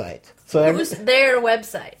website. So Who's their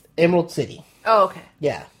website? Emerald City. Oh, okay.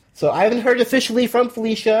 Yeah. So I haven't heard officially from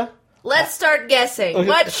Felicia. Let's start guessing. Okay,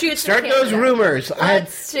 What shoots start in Canada? those rumors. What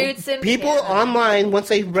shoots in People Canada? online, once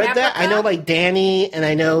they read that, I know like Danny and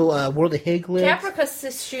I know World of Higlitz.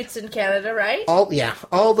 Caprica shoots in Canada, right?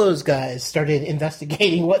 All those guys started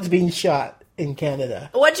investigating what's being shot in Canada.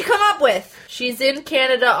 What'd you come up with? She's in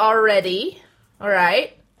Canada already. All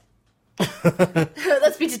right.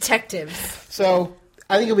 Let's be detectives. So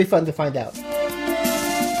I think it'll be fun to find out.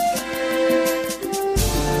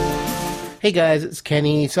 Hey guys, it's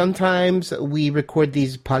Kenny. Sometimes we record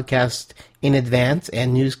these podcasts in advance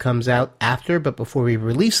and news comes out after, but before we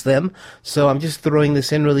release them. So I'm just throwing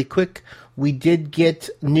this in really quick. We did get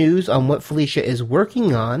news on what Felicia is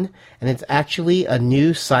working on, and it's actually a new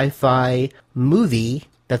sci-fi movie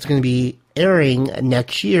that's going to be airing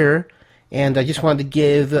next year. And I just wanted to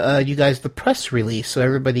give you guys the press release so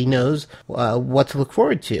everybody knows what to look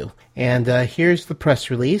forward to. And here's the press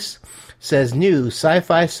release. It says, new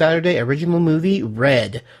Sci-Fi Saturday original movie,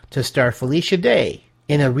 Red, to star Felicia Day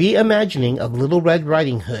in a reimagining of Little Red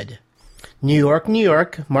Riding Hood. New York, New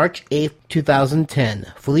York, March 8th,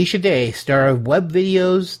 2010. Felicia Day, star of Web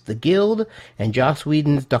Videos, The Guild, and Joss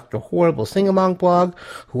Whedon's Dr. Horrible Sing-Along blog,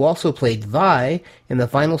 who also played Vi in the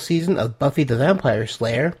final season of Buffy the Vampire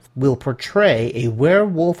Slayer, will portray a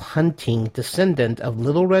werewolf-hunting descendant of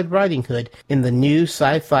Little Red Riding Hood in the new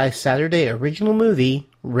Sci-Fi Saturday original movie,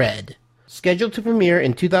 Red. Scheduled to premiere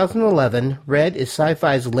in 2011, Red is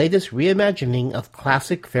Sci-Fi's latest reimagining of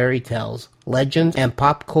classic fairy tales, legends, and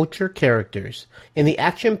pop culture characters. In the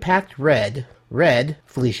action-packed Red,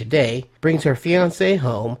 Felicia Day, brings her fiancé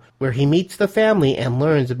home, where he meets the family and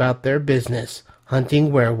learns about their business,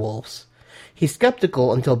 hunting werewolves. He's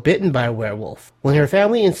skeptical until bitten by a werewolf. When her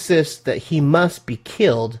family insists that he must be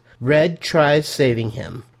killed, Red tries saving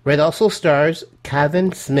him. Red also stars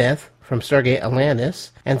Kevin Smith from Stargate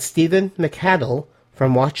Atlantis, and Stephen McHattie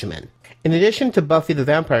from Watchmen. In addition to Buffy the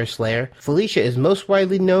Vampire Slayer, Felicia is most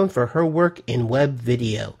widely known for her work in web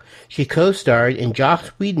video. She co-starred in Joss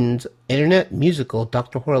Whedon's internet musical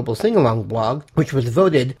Dr. Horrible Sing-Along blog, which was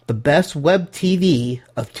voted the best web TV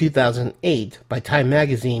of 2008 by Time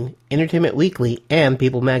Magazine, Entertainment Weekly, and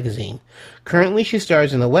People Magazine. Currently, she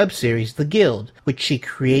stars in the web series The Guild, which she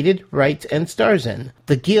created, writes, and stars in.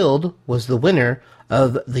 The Guild was the winner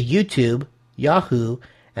of the YouTube, Yahoo,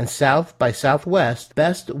 and South by Southwest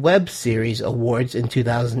Best Web Series Awards in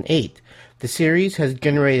 2008. The series has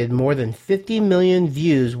generated more than 50 million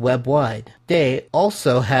views web-wide. Day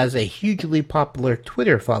also has a hugely popular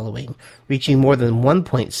Twitter following, reaching more than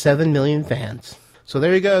 1.7 million fans. So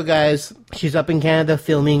there you go, guys. She's up in Canada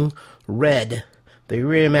filming Red, the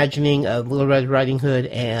reimagining of Little Red Riding Hood,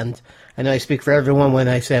 and I know I speak for everyone when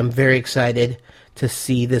I say I'm very excited to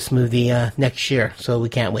see this movie next year, so we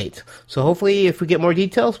can't wait. So hopefully, if we get more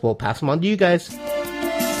details, we'll pass them on to you guys.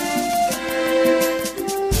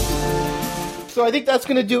 So I think that's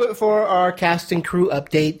going to do it for our cast and crew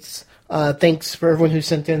updates. Thanks for everyone who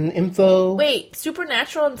sent in info. Wait,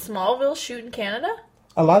 Supernatural and Smallville shoot in Canada?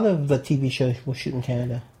 A lot of the TV shows will shoot in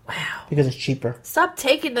Canada. Wow. Because it's cheaper. Stop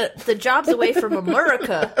taking the jobs away from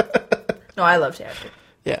America. No, I love Tampa.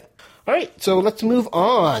 Yeah. All right, so let's move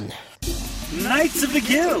on. Knights of the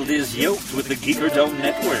Guild is yoked with the Geekerdome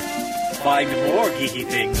Network. Find more geeky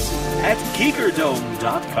things at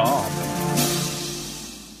geekerdome.com.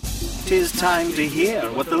 'Tis time to hear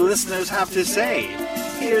what the listeners have to say.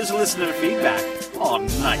 Here's listener feedback on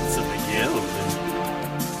Knights of the Guild.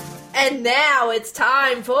 And now it's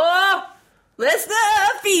time for listener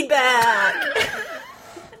feedback.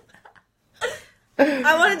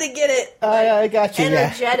 I wanted to get it I got you.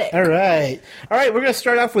 energetic. Yeah. All right. We're going to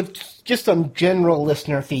start off with just some general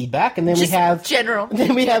listener feedback, and then we have general.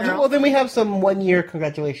 Then we have some 1 year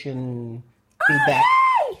congratulation feedback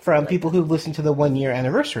from people who listened to the 1 year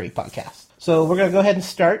anniversary podcast. So we're going to go ahead and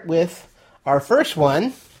start with our first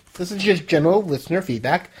one. This is just general listener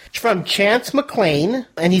feedback. It's from Chance McLean,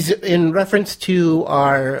 and he's in reference to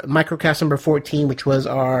our microcast number 14, which was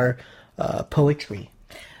our poetry.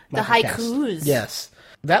 The haikus. Yes.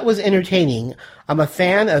 That was entertaining. I'm a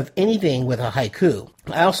fan of anything with a haiku.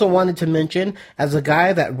 I also wanted to mention, as a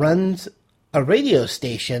guy that runs a radio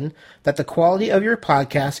station, that the quality of your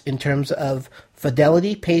podcast in terms of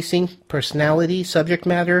fidelity, pacing, personality, subject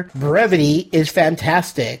matter, brevity is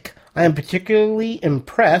fantastic. I am particularly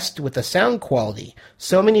impressed with the sound quality.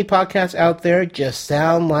 So many podcasts out there just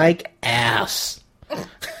sound like ass. Good,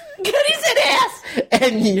 he ass!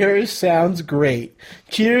 And yours sounds great.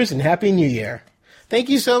 Cheers and Happy New Year. Thank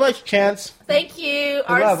you so much, Chance. Thank you.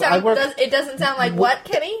 It doesn't sound like what,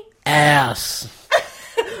 Kenny? Ass.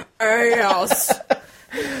 Ass.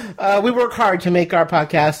 We work hard to make our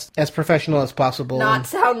podcast as professional as possible. Not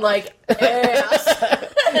sound like ass.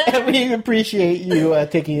 And we appreciate you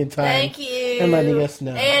taking the time. Thank you. And letting us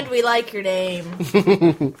know. And we like your name.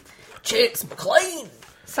 Chance McClain.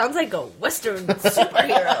 Sounds like a Western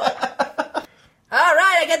superhero. All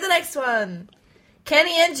right, I get the next one.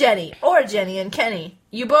 Kenny and Jenny, or Jenny and Kenny.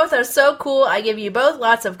 You both are so cool. I give you both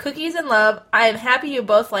lots of cookies and love. I am happy you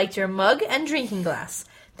both liked your mug and drinking glass.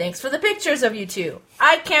 Thanks for the pictures of you two.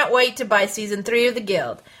 I can't wait to buy season 3 of The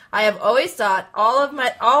Guild. I have always thought all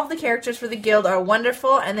of the characters for The Guild are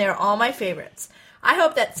wonderful, and they are all my favorites. I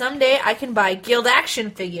hope that someday I can buy Guild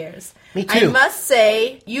action figures. Me too. I must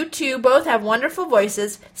say, you two both have wonderful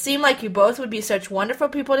voices, seem like you both would be such wonderful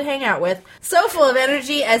people to hang out with, so full of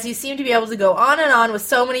energy as you seem to be able to go on and on with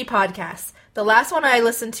so many podcasts. The last one I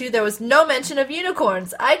listened to, there was no mention of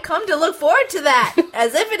unicorns. I'd come to look forward to that,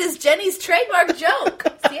 as if it is Jenny's trademark joke.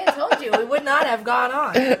 See, I told you, it would not have gone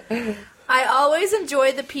on. I always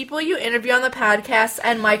enjoy the people you interview on the podcasts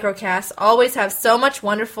and microcasts, always have so much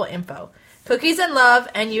wonderful info. Cookies and love,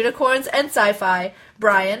 and unicorns and sci-fi,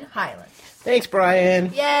 Brian Hyland. Thanks, Brian.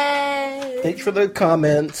 Yay! Thanks for the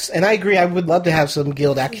comments. And I agree, I would love to have some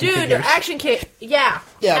Guild action figures. Dude, action kick. Yeah.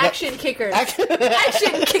 Action kickers. Action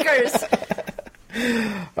kickers.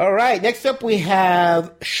 All right, next up we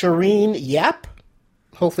have Shireen Yap.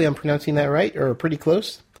 Hopefully I'm pronouncing that right, or pretty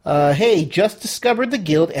close. Hey, just discovered the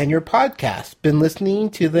Guild and your podcast. Been listening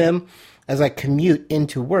to them as I commute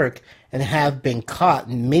into work and have been caught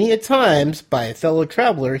many a times by fellow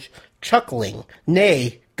travelers chuckling,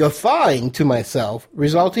 nay, guffawing to myself,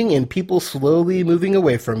 resulting in people slowly moving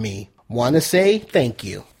away from me. Want to say thank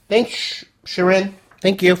you. Thanks, Shireen.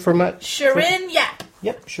 Thank you for much. Shireen Yap.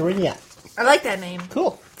 Yep, Shireen Yap. I like that name.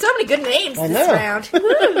 Cool. So many good names this round.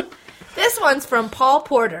 Woo. This one's from Paul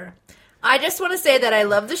Porter. I just want to say that I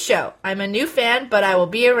love the show. I'm a new fan, but I will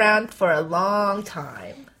be around for a long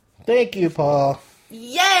time. Thank you, Paul.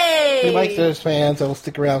 Yay! We like those fans that will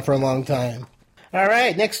stick around for a long time. All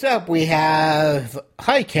right, next up we have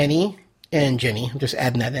Hi, Kenny and Jenny. I'm just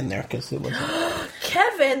adding that in there because it wasn't...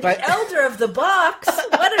 Kevin, the elder of the box.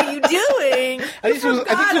 What are you doing? I think it was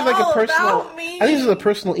like a personal. I think this was a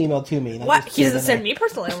personal email to me. What? He doesn't send me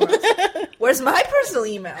personal emails. Where's my personal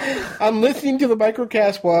email? I'm listening to the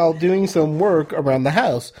microcast while doing some work around the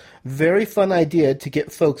house. Very fun idea to get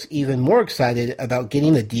folks even more excited about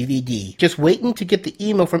getting the DVD. Just waiting to get the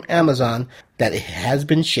email from Amazon that it has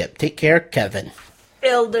been shipped. Take care, Kevin.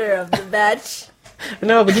 Elder of the batch.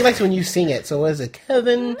 No, but he likes when you sing it. So what is it?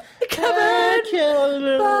 Kevin. I think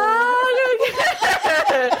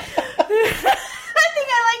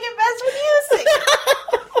I like it best when you sing.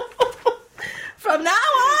 From now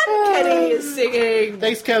on, Kenny is singing.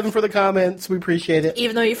 Thanks, Kevin, for the comments. We appreciate it.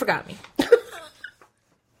 Even though you forgot me.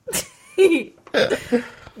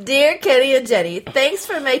 Dear Kenny and Jenny, thanks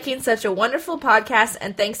for making such a wonderful podcast,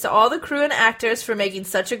 and thanks to all the crew and actors for making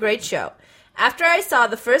such a great show. After I saw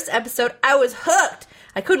the first episode, I was hooked.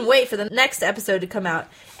 I couldn't wait for the next episode to come out.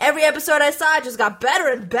 Every episode I saw just got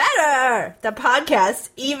better and better. The podcasts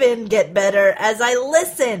even get better as I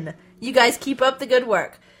listen. You guys keep up the good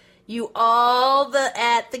work. You all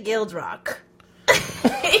at the Guild Rock.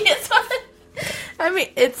 It's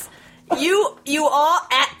you all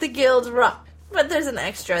at the Guild Rock. But there's an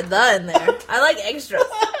extra the in there. I like extras.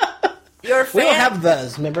 You're a fan. We don't have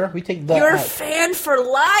those, remember? We take the You're a out. fan for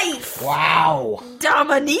life. Wow.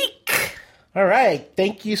 Dominique. All right.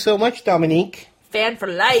 Thank you so much, Dominique. Fan for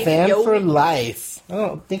life, Fan yo. for life. I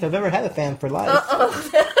don't think I've ever had a fan for life.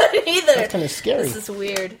 Neither. That's kind of scary. This is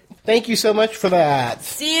weird. Thank you so much for that.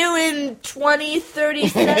 See you in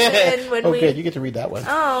 2037 when we... good. You get to read that one.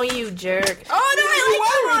 Oh, you jerk. Oh, no,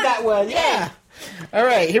 I like that one. Yeah. All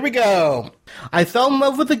right, here we go. I fell in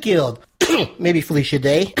love with the Guild. Maybe Felicia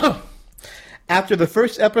Day. After the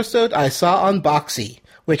first episode I saw on Boxy,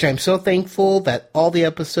 which I'm so thankful that all the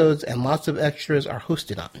episodes and lots of extras are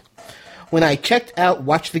hosted on. When I checked out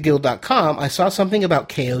WatchTheGuild.com, I saw something about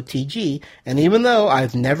KOTG, and even though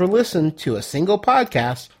I've never listened to a single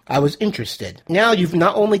podcast, I was interested. Now you've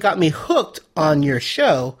not only got me hooked on your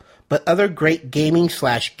show, but other great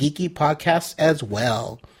gaming/geeky podcasts as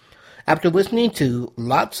well. After listening to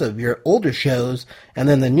lots of your older shows, and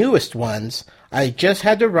then the newest ones, I just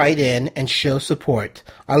had to write in and show support.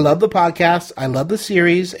 I love the podcast, I love the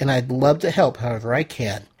series, and I'd love to help however I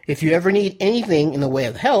can. If you ever need anything in the way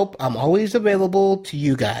of help, I'm always available to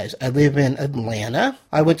you guys. I live in Atlanta.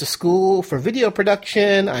 I went to school for video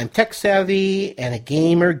production. I'm tech savvy and a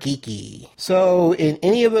gamer geeky. So in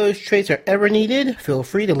any of those traits are ever needed, feel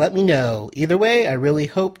free to let me know. Either way, I really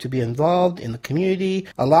hope to be involved in the community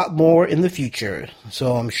a lot more in the future.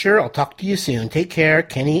 So I'm sure I'll talk to you soon. Take care,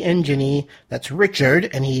 Kenny and Jenny. That's Richard,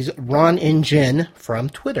 and he's Ron and Jen from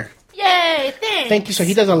Twitter. Yay, thanks. Thank you, sir.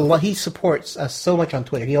 He does a lot. He supports us so much on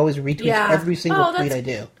Twitter. He always retweets every single tweet I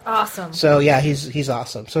do. Awesome. So yeah, he's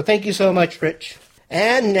awesome. So thank you so much, Rich.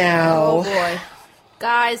 And now, oh boy,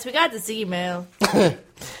 guys, we got this email.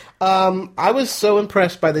 I was so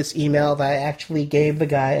impressed by this email that I actually gave the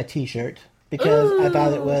guy a T-shirt because I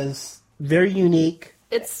thought it was very unique.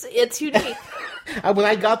 It's unique. When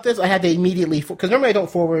I got this, I had to immediately, because normally I don't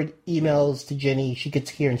forward emails to Jenny. She gets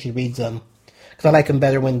here and she reads them. Because I like them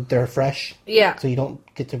better when they're fresh. Yeah. So you don't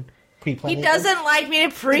get to pre-plan. He doesn't like me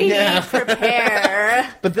to prepare.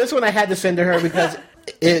 But this one I had to send to her because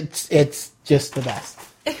it's just the best.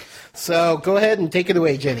 So go ahead and take it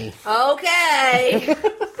away, Jenny. Okay.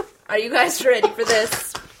 Are you guys ready for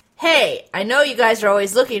this? Hey, I know you guys are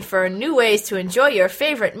always looking for new ways to enjoy your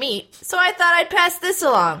favorite meat, so I thought I'd pass this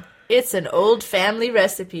along. It's an old family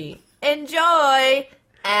recipe. Enjoy!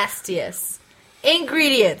 Astius.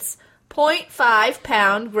 Ingredients: 0.5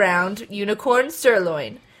 pound ground unicorn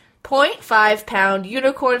sirloin, 0.5 pound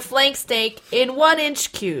unicorn flank steak in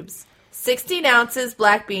 1-inch cubes, 16 ounces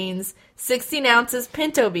black beans, 16 ounces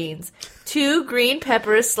pinto beans, 2 green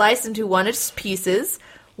peppers sliced into 1-inch pieces,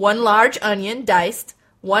 1 large onion diced,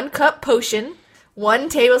 1 cup potion, 1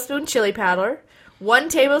 tablespoon chili powder, 1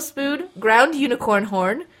 tablespoon ground unicorn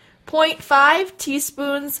horn, 0.5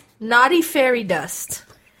 teaspoons naughty fairy dust.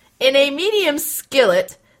 In a medium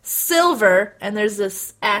skillet, silver, and there's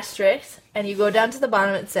this asterisk, and you go down to the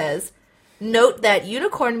bottom, it says, note that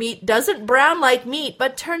unicorn meat doesn't brown like meat,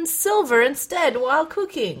 but turns silver instead while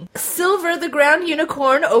cooking. Silver the ground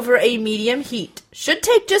unicorn over a medium heat. Should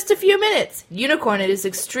take just a few minutes. Unicorn, it is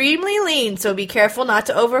extremely lean, so be careful not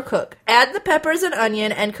to overcook. Add the peppers and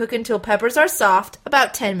onion and cook until peppers are soft,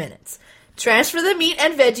 about 10 minutes. Transfer the meat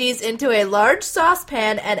and veggies into a large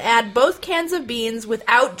saucepan and add both cans of beans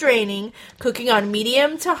without draining, cooking on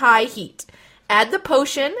medium to high heat. Add the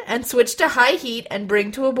potion and switch to high heat and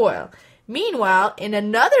bring to a boil. Meanwhile, in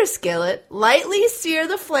another skillet, lightly sear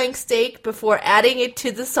the flank steak before adding it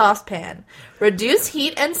to the saucepan. Reduce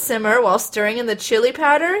heat and simmer while stirring in the chili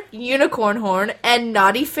powder, unicorn horn, and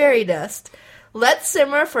naughty fairy dust. Let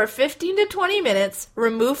simmer for 15 to 20 minutes,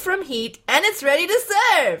 remove from heat, and it's ready to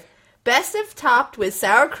serve! Best if topped with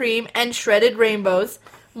sour cream and shredded rainbows.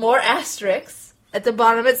 More asterisks. At the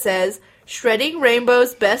bottom it says, shredding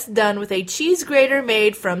rainbows best done with a cheese grater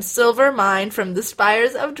made from silver mined from the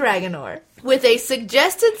spires of Dragonor. With a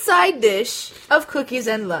suggested side dish of cookies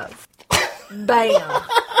and love. Bam.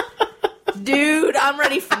 Dude, I'm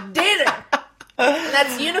ready for dinner. And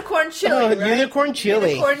that's unicorn chili, right? Unicorn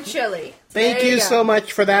chili. Unicorn chili. Thank you so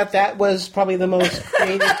much for that. That was probably the most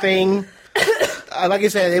creative thing. Like I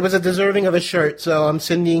said, it was a deserving of a shirt, so I'm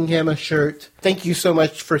sending him a shirt. Thank you so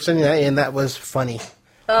much for sending that in. That was funny.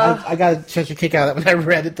 I got such a kick out of it when I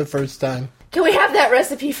read it the first time. Can we have that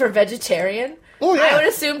recipe for vegetarian? Oh, yeah. I would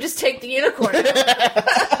assume just take the unicorn.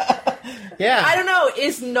 Yeah. I don't know.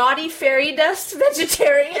 Is naughty fairy dust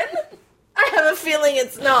vegetarian? I have a feeling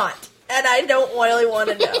it's not, and I don't really want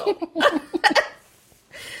to know.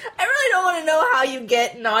 I really don't want to know how you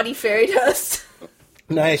get naughty fairy dust.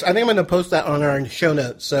 Nice. I think I'm going to post that on our show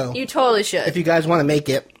notes. So you totally should. If you guys want to make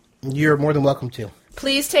it, you're more than welcome to.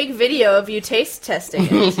 Please take video of you taste testing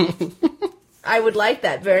it. I would like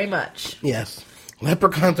that very much. Yes.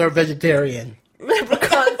 Leprechauns are vegetarian.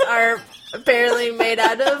 Leprechauns are apparently made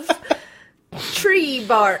out of tree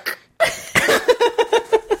bark. All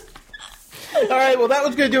right, well, that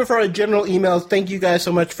was going to do it for our general emails. Thank you guys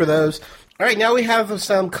so much for those. All right, now we have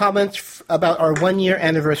some comments about our 1-year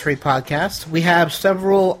anniversary podcast. We have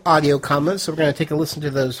several audio comments, so we're going to take a listen to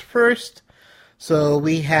those first. So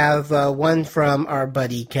we have one from our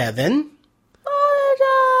buddy Kevin.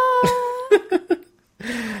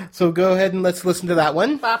 So go ahead and let's listen to that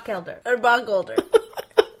one. Bach-Elder. Or Bach-Older.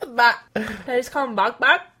 Bach. Can I just call him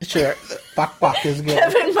Bach-Bach? Sure. Bach-Bach is good.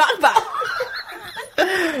 Kevin Bach-Bach.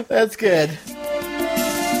 That's good.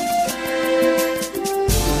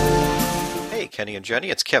 Hey, Kenny and Jenny,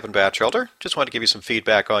 it's Kevin Batchelder. Just wanted to give you some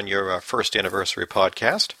feedback on your first anniversary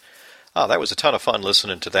podcast. That was a ton of fun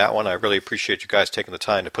listening to that one. I really appreciate you guys taking the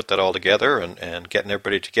time to put that all together and getting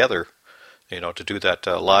everybody together, to do that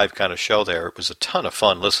live kind of show there. It was a ton of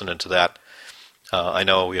fun listening to that. I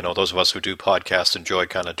know, those of us who do podcasts enjoy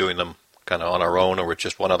kind of doing them kind of on our own or with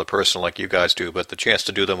just one other person like you guys do, but the chance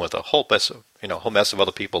to do them with a whole mess of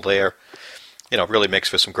other people there, really makes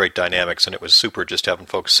for some great dynamics, and it was super just having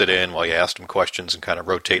folks sit in while you asked them questions and kind of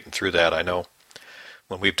rotating through that. I know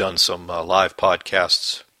when we've done some live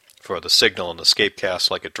podcasts for the Signal and the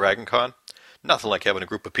Escapecast, like at DragonCon, nothing like having a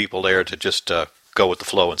group of people there to just go with the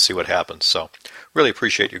flow and see what happens. So really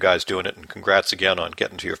appreciate you guys doing it, and congrats again on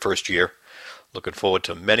getting to your first year. Looking forward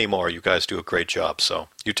to many more. You guys do a great job, so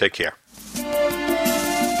you take care.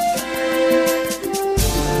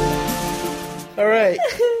 All right.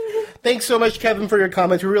 Thanks so much, Kevin, for your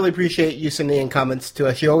comments. We really appreciate you sending in comments to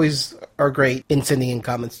us. You always are great in sending in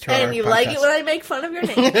comments to our podcast. And you like it when I make fun of your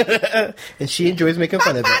name. And she enjoys making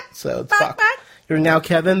fun of it. So it's Bok. You're now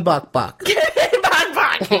Kevin Bok. Bok.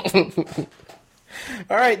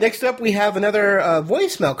 All right, next up we have another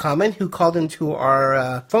voicemail comment who called into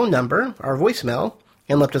our phone number, our voicemail,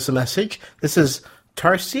 and left us a message. This is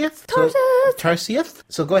Tarsieth. Tarsieth.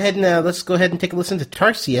 So go ahead and let's go ahead and take a listen to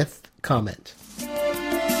Tarsieth's comment.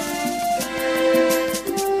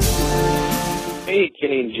 Hey,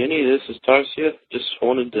 Kenny and Jenny, this is Tarsieth. Just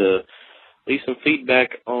wanted to leave some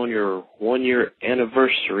feedback on your 1-year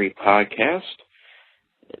anniversary podcast.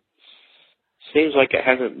 It seems like it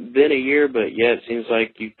hasn't been a year, but yet it seems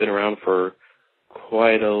like you've been around for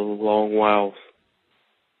quite a long while,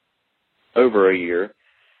 over a year.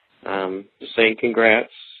 Just saying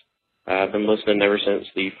congrats. I've been listening ever since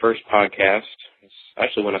the first podcast. It's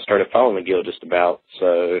actually when I started following the Guild just about,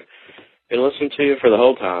 so been listening to you for the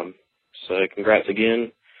whole time. So congrats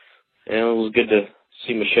again. And it was good to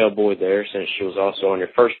see Michelle Boyd there since she was also on your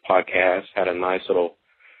first podcast. Had a nice little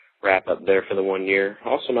wrap up there for the 1 year.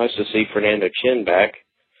 Also nice to see Fernando Chin back.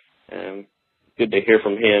 Good to hear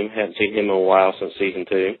from him. Hadn't seen him in a while since season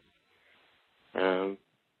 2.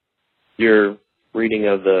 Your reading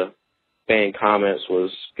of the fan comments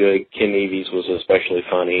was good. Kim Eves was especially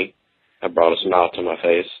funny. That brought a smile to my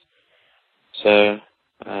face. So,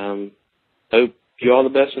 hope you all the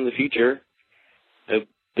best in the future. Hope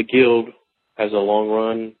the Guild has a long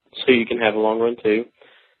run, so you can have a long run too.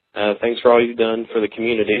 Thanks for all you've done for the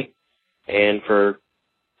community and for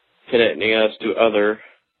connecting us to other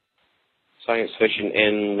science fiction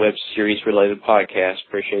and web series related podcasts.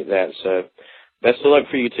 Appreciate that. So, best of luck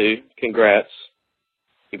for you two. Congrats.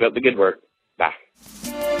 Keep up the good work. Bye.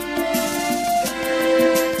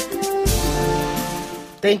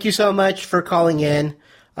 Thank you so much for calling in.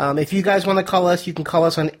 If you guys want to call us, you can call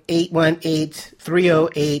us on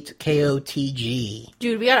 818-308-KOTG.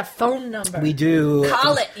 Dude, we got a phone number. We do.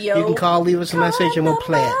 Call it, yo. You can call, leave us a message, and we'll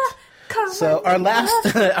play it. So our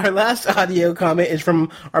last audio comment is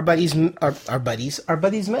from our buddy Med. Our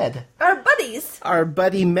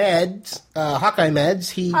buddy Meds, Hawkeye Meds.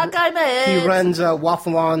 He runs a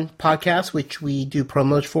Waffle On podcast, which we do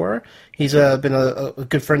promos for. He's been a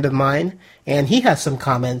good friend of mine, and he has some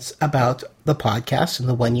comments about the podcast and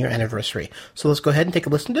the 1 year anniversary. So let's go ahead and take a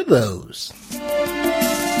listen to those.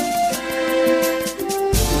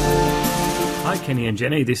 Hi, Kenny and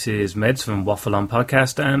Jenny. This is Meds from Waffle On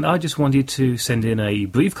Podcast, and I just wanted to send in a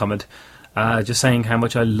brief comment just saying how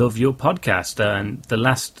much I love your podcast. And the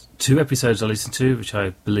last 2 episodes I listened to, which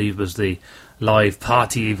I believe was the live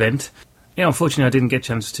party event, unfortunately I didn't get a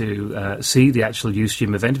chance to see the actual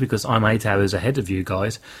Ustream event because I'm 8 hours ahead of you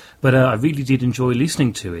guys, but I really did enjoy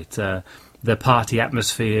listening to it. The party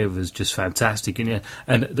atmosphere was just fantastic, and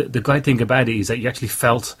the great thing about it is that you actually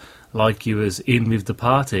felt like you was in with the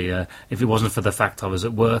party. If it wasn't for the fact I was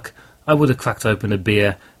at work, I would have cracked open a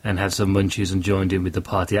beer and had some munchies and joined in with the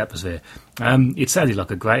party atmosphere. It sounded like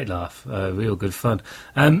a great laugh, real good fun.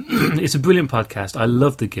 It's a brilliant podcast. I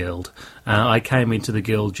love the Guild. I came into the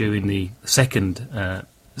Guild during the second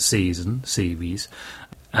series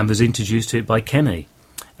and was introduced to it by Kenny.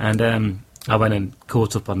 And I went and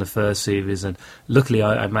caught up on the first series, and luckily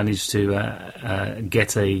I managed to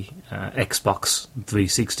get a Xbox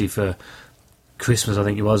 360 for Christmas, I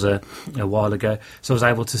think it was, a while ago. So I was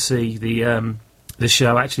able to see the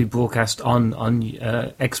show actually broadcast on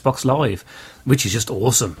Xbox Live, which is just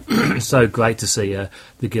awesome. It's so great to see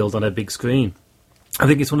the Guild on a big screen. I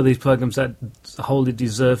think it's one of these programs that wholly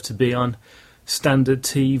deserve to be on standard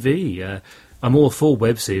TV. I'm all for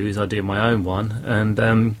web series. I do my own one,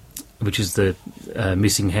 and which is the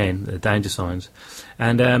Missing Hen, the Danger Signs.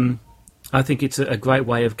 And I think it's a great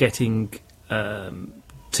way of getting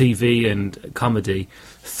TV and comedy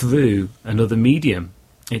through another medium.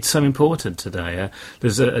 It's so important today.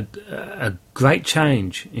 There's a great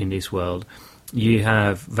change in this world. You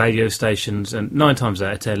have radio stations, and 9 times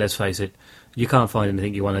out of 10, let's face it, you can't find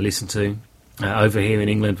anything you want to listen to. Over here in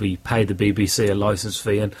England, we pay the BBC a licence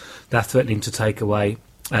fee, and they're threatening to take away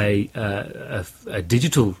a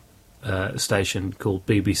digital station called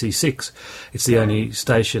BBC Six. It's the only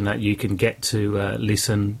station that you can get to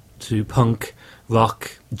listen to punk,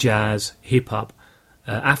 rock, jazz, hip-hop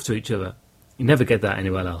after each other. You never get that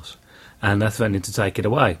anywhere else. And they're threatening to take it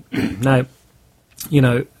away. Now,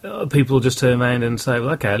 people just turn around and say,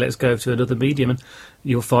 well, okay, let's go to another medium, and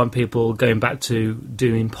you'll find people going back to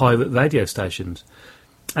doing pirate radio stations.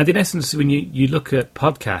 And in essence, when you look at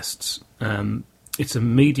podcasts, it's a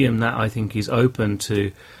medium that I think is open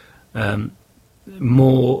to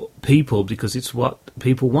more people because it's what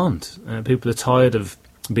people want. People are tired of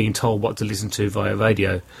being told what to listen to via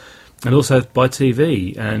radio and also by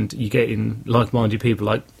TV. And you get in like-minded people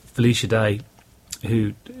like Felicia Day,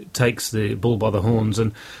 who takes the bull by the horns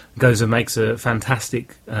and goes and makes a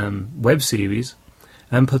fantastic web series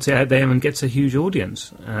and puts it out there and gets a huge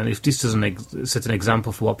audience. And if this doesn't set an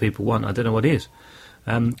example for what people want, I don't know what is.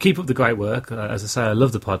 Keep up the great work. As I say, I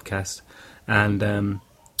love the podcast, and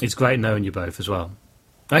it's great knowing you both as well.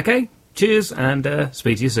 Okay, cheers, and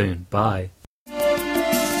speak to you soon. Bye.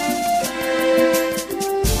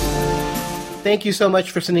 Thank you so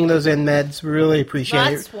much for sending those in, Meds. We really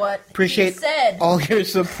appreciate That's what appreciate he said. all your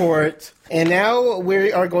support. And now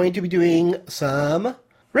we are going to be doing some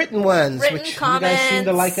written ones, which comments. You guys seem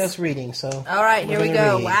to like us reading. So, all right, here we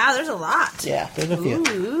go. Read. Wow, there's a lot. Yeah, there's a few.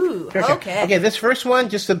 Ooh, okay. Okay, this first one,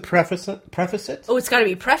 just to preface it. Oh, it's got to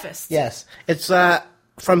be prefaced. Yes, it's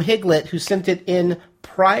from Higlet, who sent it in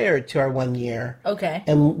prior to our 1 year. Okay.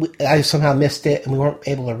 And I somehow missed it, and we weren't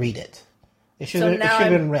able to read it. It should have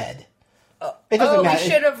been read. It doesn't matter. We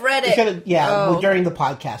should have read it. During the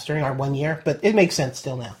podcast, during our 1 year, but it makes sense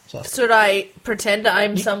still now. So should I pretend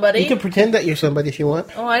I'm somebody? You can pretend that you're somebody if you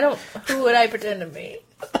want. Oh, I don't. Who would I pretend to be?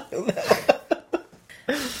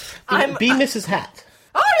 Be Mrs. Hat.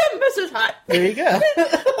 I am Mrs. Hat. There you go. Mrs.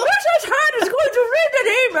 Hat is going to read an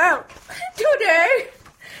email today.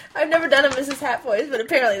 I've never done a Mrs. Hat voice, but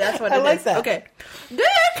apparently that's what it is. I like that. Okay. Dick,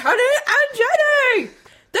 Honey, and Jenny!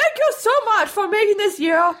 Thank you so much for making this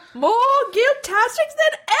year more Guild-tastic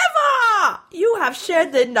than ever! You have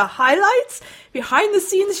shared the highlights,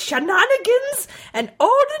 behind-the-scenes shenanigans, and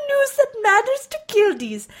all the news that matters to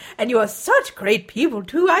Guildies. And you are such great people,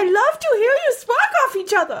 too. I love to hear you spark off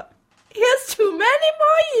each other. Here's to many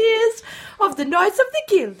more years of the Knights of the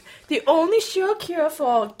Guild, the only sure cure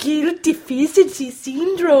for Guild Deficiency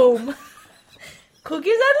Syndrome.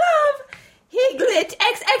 Cookies and love, Higlet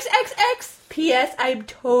XXXX. P.S. I'm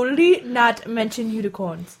totally not mentioning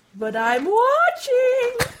unicorns, but I'm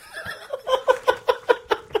watching.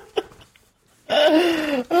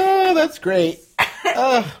 Oh, that's great.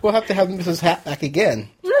 We'll have to have Mrs. Hat back again.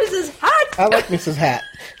 Mrs. Hat. I like Mrs. Hat.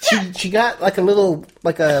 She got like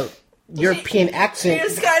a European accent. She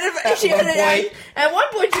was kind of at one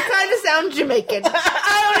point she kind of sounds Jamaican.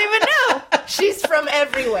 I don't even know. She's from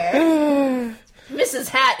everywhere. Mrs.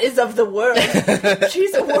 Hat is of the world.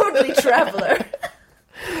 She's a worldly traveler.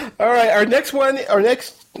 All right, our next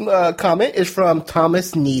comment is from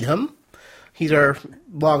Thomas Needham. He's our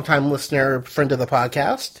longtime listener, friend of the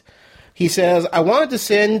podcast. He says, I wanted to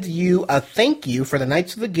send you a thank you for the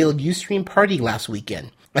Knights of the Guild Ustream party last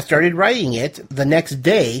weekend. I started writing it the next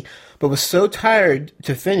day, but was so tired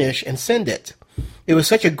to finish and send it. It was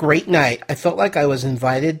such a great night. I felt like I was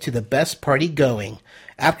invited to the best party going.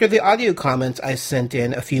 After the audio comments I sent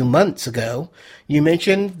in a few months ago, you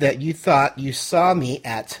mentioned that you thought you saw me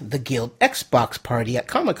at the Guild Xbox party at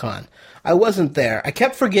Comic-Con. I wasn't there. I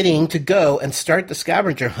kept forgetting to go and start the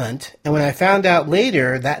scavenger hunt, and when I found out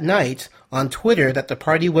later that night on Twitter that the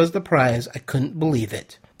party was the prize, I couldn't believe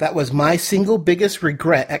it. That was my single biggest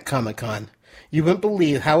regret at Comic-Con. You wouldn't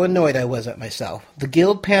believe how annoyed I was at myself. The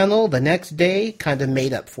Guild panel the next day kind of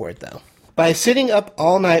made up for it, though. By sitting up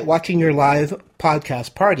all night watching your live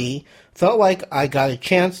podcast party, felt like I got a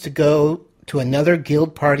chance to go to another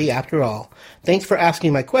Guild party after all. Thanks for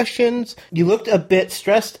asking my questions. You looked a bit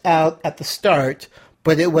stressed out at the start,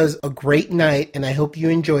 but it was a great night, and I hope you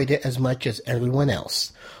enjoyed it as much as everyone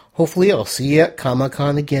else. Hopefully I'll see you at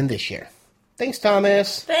Comic-Con again this year. Thanks,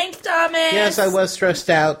 Thomas. Thanks, Thomas. Yes, I was stressed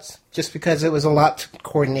out just because it was a lot to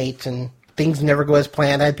coordinate and things never go as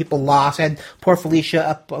planned. I had people lost. I had poor Felicia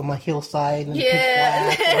up on my hillside. And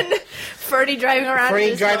and Ferdy driving around.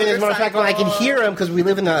 Ferdy driving his motorcycle. And I can hear him because we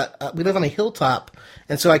live on a hilltop,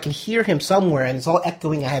 and so I can hear him somewhere, and it's all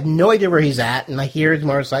echoing. I have no idea where he's at, and I hear his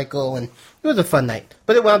motorcycle, and it was a fun night.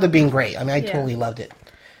 But it wound up being great. I mean, I totally loved it.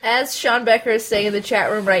 As Sean Becker is saying in the chat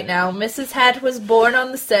room right now, Mrs. Hat was born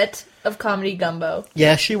on the set of Comedy Gumbo.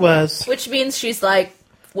 Yeah, she was. Which means she's like,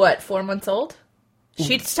 what, 4 months old?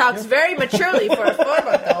 She talks very maturely for a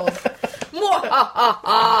 4-month-old.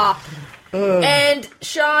 And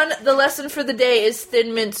Sean, the lesson for the day is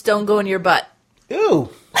Thin Mints don't go in your butt. Ooh.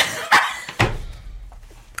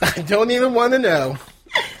 I don't even want to know.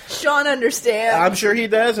 Sean understands. I'm sure he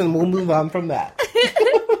does, and we'll move on from that.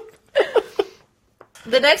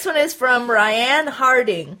 The next one is from Ryan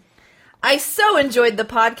Harding. I so enjoyed the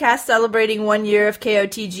podcast celebrating 1 year of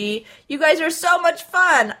KOTG. You guys are so much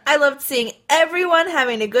fun. I loved seeing everyone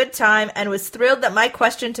having a good time and was thrilled that my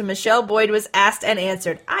question to Michelle Boyd was asked and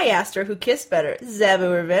answered. I asked her who kissed better,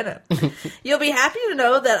 Zabu or Venom. You'll be happy to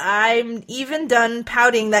know that I'm even done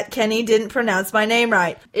pouting that Kenny didn't pronounce my name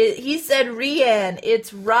right. He said Ryan.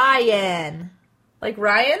 It's Ryan. Like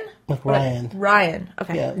Ryan? Like Ryan. Ryan.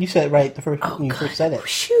 Okay. Yeah, you said it right the first when you first said it.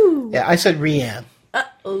 Shoo. Yeah, I said Rianne.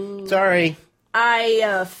 Uh-oh. Sorry. I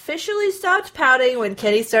officially stopped pouting when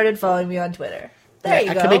Kenny started following me on Twitter. There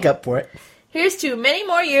you go. I can make up for it. Here's to many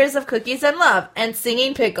more years of cookies and love and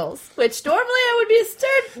singing pickles, which normally I would be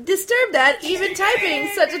disturbed at even typing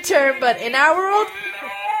such a term, but in our world,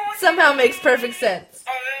 somehow makes perfect sense.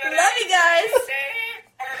 Love you guys.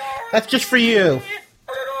 That's just for you.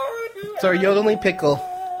 It's our yodeling pickle.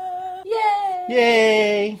 Yay!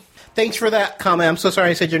 Yay! Thanks for that comment. I'm so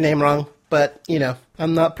sorry I said your name wrong. But,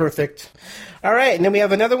 I'm not perfect. All right, and then we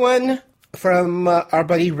have another one from our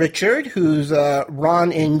buddy Richard, who's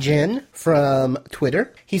Ron Ingen from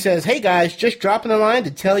Twitter. He says, hey guys, just dropping a line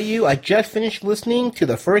to tell you I just finished listening to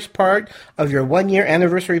the first part of your 1 year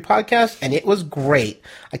anniversary podcast, and it was great.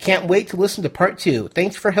 I can't wait to listen to part 2.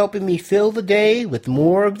 Thanks for helping me fill the day with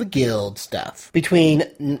more of the Guild stuff. Between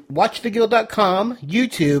WatchTheGuild.com,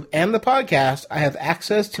 YouTube, and the podcast, I have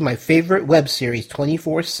access to my favorite web series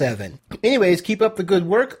 24/7. Anyways, keep up the good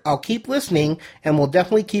work. I'll keep listening, and we'll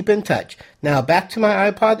definitely keep in touch. Now back to my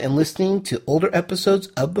iPod and listening to older episodes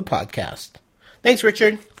of the podcast. Thanks,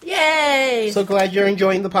 Richard. Yay! So glad you're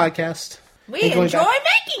enjoying the podcast. We enjoy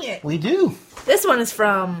making it. We do. This one is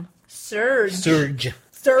from Surge. Surge.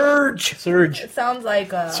 It sounds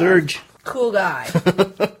like a Surge. Cool guy.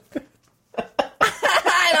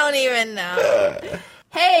 I don't even know.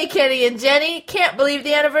 Hey, Kenny and Jenny. Can't believe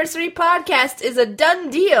the anniversary podcast is a done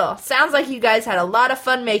deal. Sounds like you guys had a lot of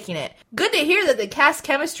fun making it. Good to hear that the cast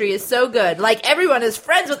chemistry is so good. Like everyone is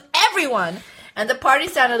friends with everyone. And the party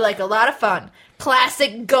sounded like a lot of fun.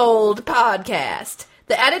 Classic gold podcast.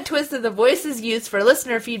 The added twist of the voices used for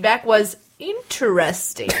listener feedback was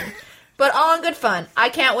interesting. But all in good fun. I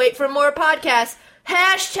can't wait for more podcasts.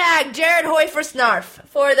 Hashtag Jared Hoy for Snarf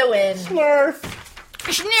for the win. Snarf.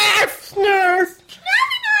 Snarf. Snarf.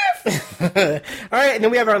 All right, and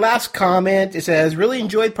then we have our last comment. It says, really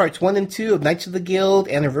enjoyed parts 1 and 2 of Knights of the Guild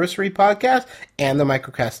anniversary podcast and the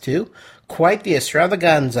Microcast 2. Quite the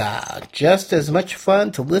extravaganza. Just as much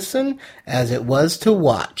fun to listen as it was to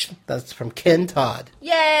watch. That's from Ken Todd.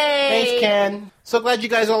 Yay! Thanks, Ken. So glad you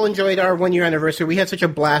guys all enjoyed our 1 year anniversary. We had such a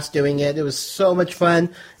blast doing it. It was so much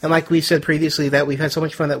fun. And like we said previously, that we've had so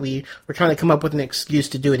much fun that we were trying to come up with an excuse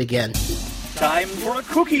to do it again. Time for a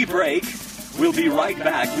cookie break. We'll be right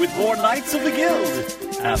back with more Knights of the Guild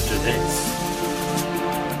after this.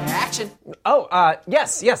 Action.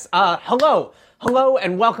 Yes. Hello,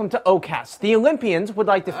 and welcome to OCAST. The Olympians would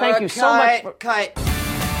like to thank you so much for...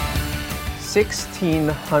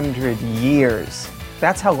 1,600 years.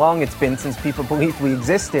 That's how long it's been since people believed we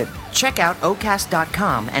existed. Check out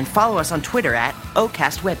OCAST.com and follow us on Twitter at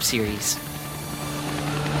OCAST Web Series.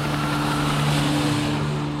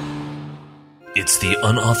 It's the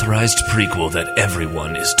unauthorized prequel that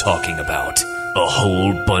everyone is talking about. A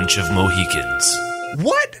whole bunch of Mohicans.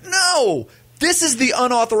 What? No! This is the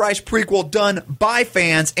unauthorized prequel done by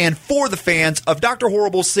fans and for the fans of Dr.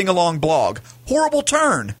 Horrible's sing-along blog, Horrible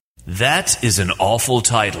Turn. That is an awful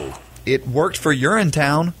title. It worked for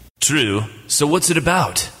Urinetown. True. So what's it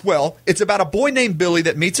about? Well, it's about a boy named Billy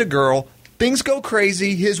that meets a girl, things go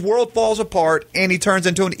crazy, his world falls apart, and he turns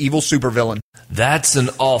into an evil supervillain. That's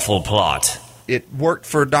an awful plot. It worked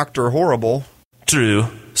for Dr. Horrible. True.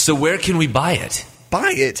 So where can we buy it?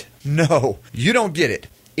 Buy it? No, you don't get it.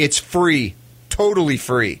 It's free. Totally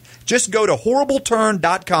free. Just go to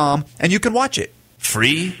horribleturn.com and you can watch it.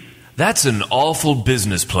 Free? That's an awful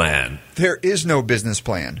business plan. There is no business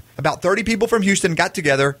plan. About 30 people from Houston got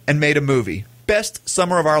together and made a movie. Best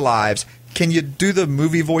summer of our lives. Can you do the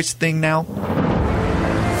movie voice thing now?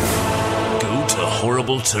 Go to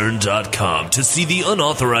horribleturn.com to see the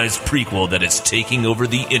unauthorized prequel that is taking over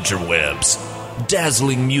the interwebs.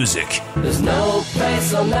 Dazzling music. There's no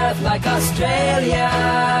place on earth like Australia.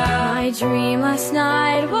 My dream last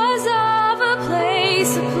night was of a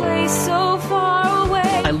place so far away.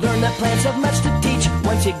 I learned that plants have much to teach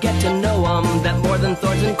once you get to know them. That more than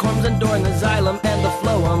thorns and corms endure in the xylem and the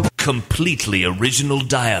phloem. completely original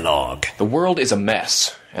dialogue. The world is a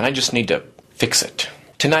mess, and I just need to fix it.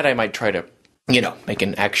 Tonight I might try to, make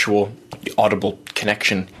an actual audible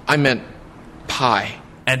connection. I meant pie.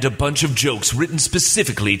 And a bunch of jokes written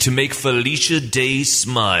specifically to make Felicia Day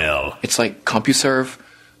smile. It's like CompuServe,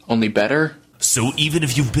 only better. So even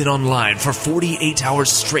if you've been online for 48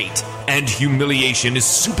 hours straight and humiliation is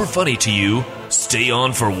super funny to you, stay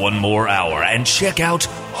on for one more hour and check out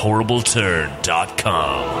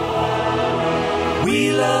HorribleTurn.com.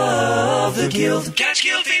 We love the Guild. Catch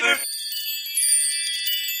Guild Fever.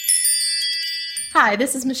 Hi,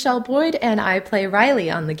 this is Michelle Boyd, and I play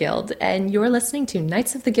Riley on The Guild, and you're listening to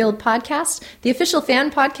Knights of the Guild podcast, the official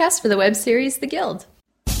fan podcast for the web series The Guild.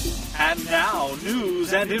 And now,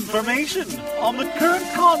 news and information on the current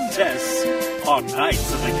contests on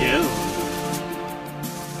Knights of the Guild.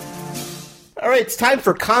 All right, it's time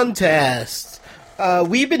for contests.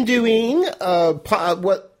 We've been doing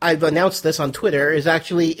what I've announced this on Twitter is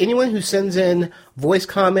actually anyone who sends in voice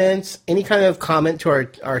comments, any kind of comment to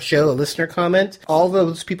our show, a listener comment, all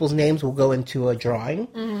those people's names will go into a drawing,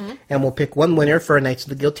 and we'll pick one winner for a Knights of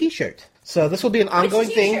the Guild t-shirt. So this will be an ongoing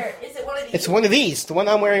thing. Is it one of these? It's one of these, the one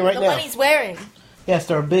I'm wearing right now. The one he's wearing. Yes,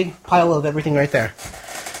 they're a big pile of everything right there.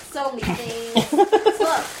 So many things.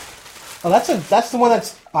 Look. Oh, that's the one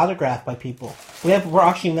that's autographed by people. We're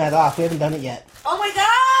auctioning that off. We haven't done it yet. Oh my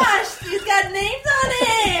gosh! He's got names on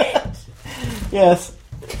it! Yes.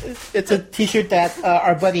 It's a t-shirt that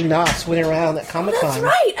our buddy Nos went around at Comic-Con. That's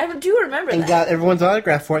right! I do remember and that. got everyone's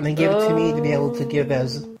autograph for it, and they gave it to me to be able to give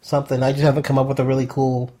as something. I just haven't come up with a really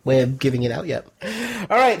cool way of giving it out yet.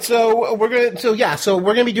 All right, so we're gonna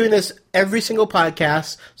be doing this every single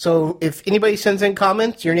podcast. So if anybody sends in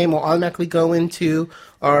comments, your name will automatically go into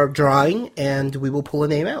our drawing, and we will pull a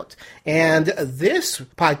name out. And this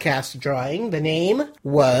podcast drawing, the name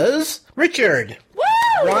was Richard. Woo!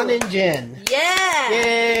 Ron and Jen. Yeah!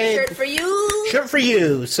 Yay! Shirt for you! Shirt for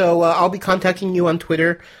you! So I'll be contacting you on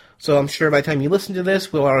Twitter. So I'm sure by the time you listen to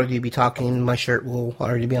this, we'll already be talking. My shirt will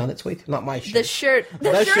already be on its way. Not my shirt. The shirt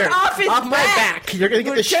off his off my back. You're going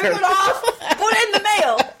to get the shirt. Turn it off. Put it in the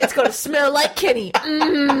mail. It's going to smell like Kenny.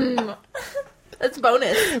 That's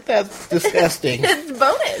bonus. That's disgusting. It's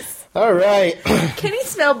bonus. All right. Kenny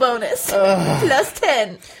smell bonus. Plus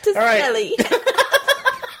 10 to smelly.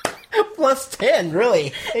 Plus 10,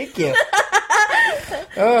 really? Thank you.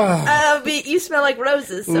 You smell like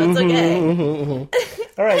roses, so it's okay.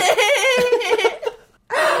 All right.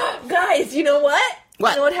 Guys, you know what?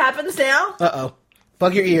 What? You know what happens now? Uh-oh.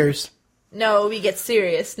 Plug your ears. No, we get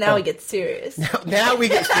serious. Now we get serious. Now we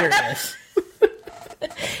get serious.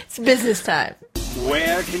 It's business time.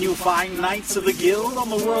 Where can you find Knights of the Guild on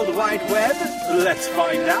the World Wide Web? Let's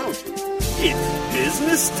find out. It's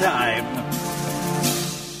business time.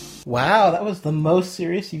 Wow, that was the most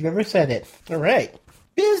serious you've ever said it. All right.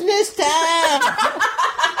 Business time!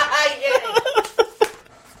 I get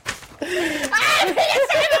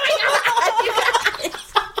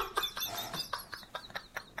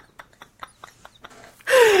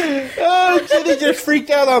Oh, Jenny just freaked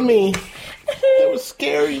out on me. That was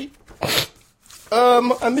scary.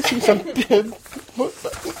 I'm missing some...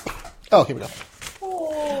 Oh, here we go.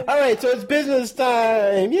 All right, so it's business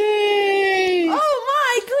time. Yay! Oh,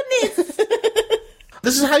 my goodness.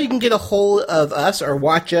 This is how you can get a hold of us or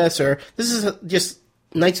watch us, or this is just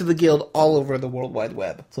Knights of the Guild all over the World Wide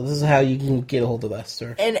Web. So this is how you can get a hold of us,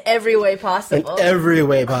 sir. In every way possible. In every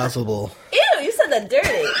way possible. Ew, you said that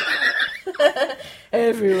dirty.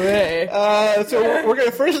 Every way. So we're going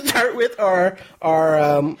to first start with our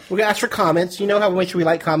we're going to ask for comments. You know how much we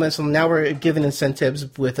like comments, and now we're giving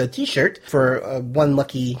incentives with a t-shirt for one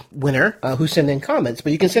lucky winner who sent in comments.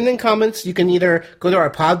 But you can send in comments. You can either go to our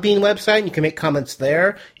Podbean website, and you can make comments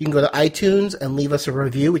there. You can go to iTunes and leave us a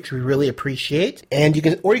review, which we really appreciate. And you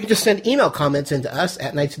can just send email comments into us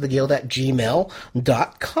at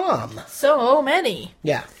knightsoftheguild@gmail.com. So many.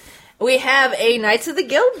 Yeah. We have a Knights of the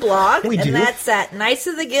Guild blog, We do. and that's at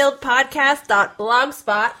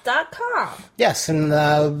knightsoftheguildpodcast.blogspot.com. Yes,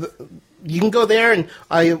 and you can go there, and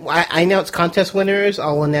I announce contest winners.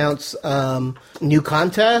 I'll announce new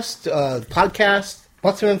contest, podcast,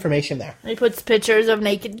 lots of information there. He puts pictures of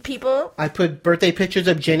naked people. I put birthday pictures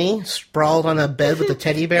of Jenny sprawled on a bed with a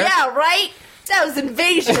teddy bear. Yeah, right? That was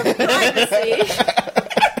invasion of privacy.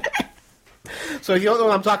 So if you don't know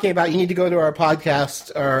what I'm talking about, you need to go to our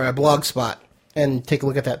podcast or a blog spot and take a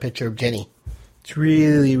look at that picture of Jenny. It's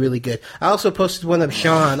really, really good. I also posted one of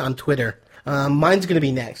Sean on Twitter. Mine's going to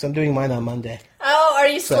be next. I'm doing mine on Monday. Oh, are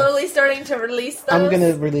you slowly starting to release those? I'm going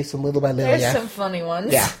to release them little by little, There's some funny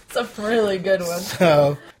ones. Yeah. Some really good ones.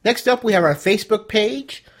 So next up, we have our Facebook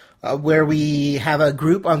page. where we have a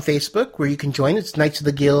group on Facebook where you can join. It's Knights of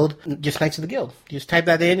the Guild, just Knights of the Guild. You just type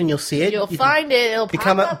that in and you'll see it. You'll find it. It'll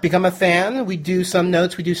become a fan. We do some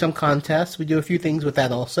notes. We do some contests. We do a few things with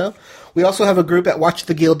that also. We also have a group at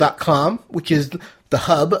watchtheguild.com, which is the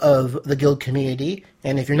hub of the Guild community.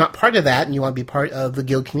 And if you're not part of that and you want to be part of the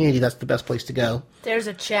Guild community, that's the best place to go. There's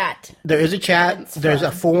a chat. There is a chat. There's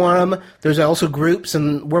a forum. There's also groups,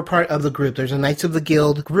 and we're part of the group. There's a Knights of the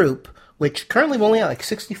Guild group, which currently we only have like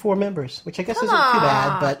 64 members, which I guess isn't too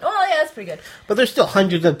bad. But yeah, that's pretty good. But there's still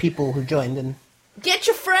hundreds of people who joined. And get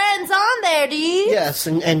your friends on there, dude. Yes,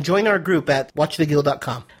 and join our group at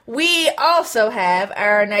watchtheguild.com. We also have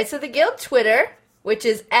our Knights of the Guild Twitter, which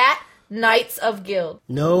is at Knights of Guild.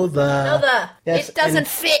 Yes, it doesn't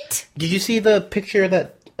fit. Did you see the picture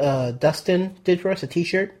that Dustin did for us? A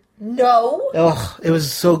T-shirt? No. Oh, it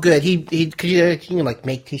was so good. He can like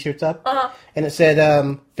make T-shirts up, and it said,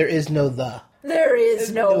 "There is no the." There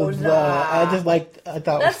is no the. I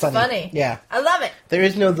thought it was funny. Yeah, I love it. There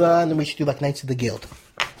is no the, and then we should do like Knights of the Guild.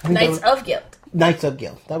 Knights of Guild. Knights of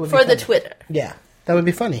Guild. That would be for funny. the Twitter. Yeah, that would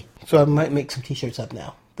be funny. So I might make some T-shirts up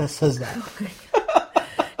now that says that.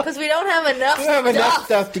 Because we don't have enough. We don't have enough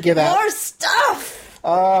stuff to give out. More stuff.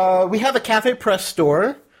 We have a Cafe Press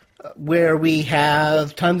store where we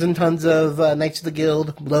have tons and tons of Knights of the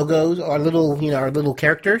Guild logos, our little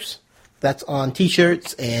characters. That's on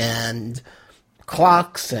T-shirts and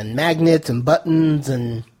clocks and magnets and buttons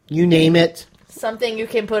and you name it. Something you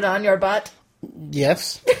can put on your butt.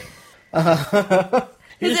 Yes.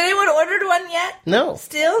 Has anyone ordered one yet? No.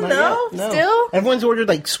 Still? No? Still? Everyone's ordered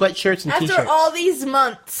like sweatshirts and T-shirts. After all these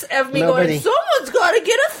months of me going, someone's got to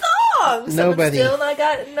get a thong. Nobody. Still not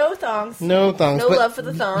got no thongs. No thongs. No love for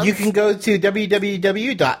the thongs. You can go to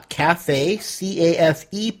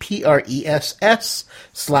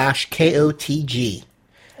www.cafepress.kotg.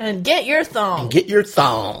 And get your thong. Get your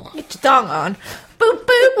thong. Get your thong on. Boop,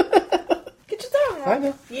 boop. Get your thong on. I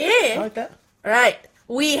know. Yeah. I like that. All right.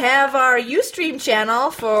 We have our Ustream channel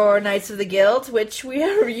for Knights of the Guild, which we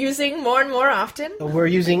are using more and more often. We're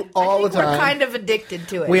using all the time. We're kind of addicted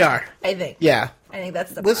to it. We are. I think. Yeah. I think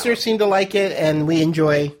that's the listeners seem to like it, and we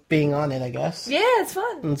enjoy being on it, I guess. Yeah, it's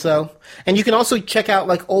fun. And you can also check out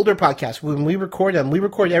like older podcasts. When we record them, we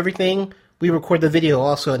record everything. We record the video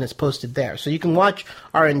also, and it's posted there. So you can watch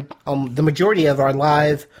the majority of our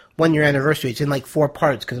live 1-year anniversary. It's in like 4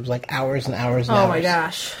 parts because it was like hours and hours and hours. Oh my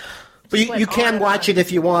gosh. But you can watch it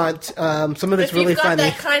if you want. Some of it's really funny.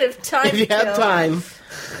 If you've got that kind of time. If you have time,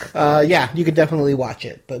 you can definitely watch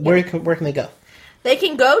it. But where can they go? They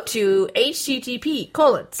can go to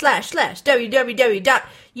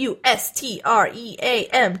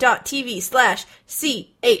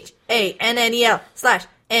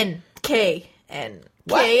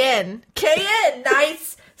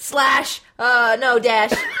Knights/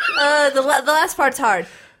 the last part's hard.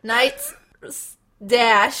 Knights --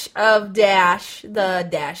 Guild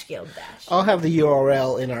 -- I'll have the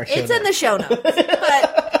URL in our show notes. It's in the show notes.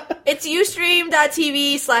 But it's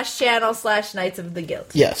ustream.tv/channel/Knights of the Guild.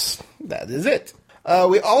 Yes, that is it.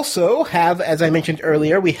 We also have, as I mentioned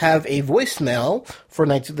earlier, we have a voicemail for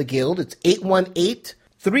Knights of the Guild. It's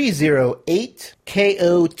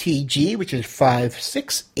 818-308-KOTG, which is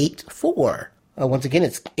 5684. Once again,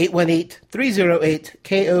 it's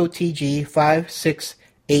 818-308-KOTG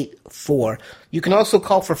 5684. You can also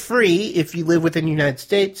call for free if you live within the United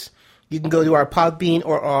States. You can go to our Podbean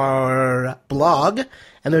or our blog,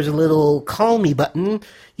 and there's a little call me button.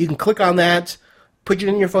 You can click on that, put it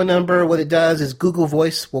in your phone number. What it does is Google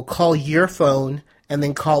Voice will call your phone and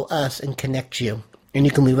then call us and connect you. And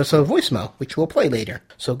you can leave us a voicemail, which we'll play later.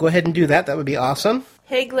 So go ahead and do that. That would be awesome.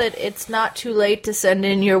 Higlet, it's not too late to send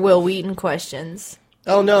in your Will Wheaton questions.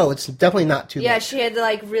 Oh, no, it's definitely not too late. Yeah, she had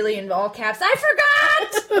to, really in all caps, I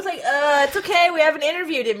forgot! I was like, it's okay, we haven't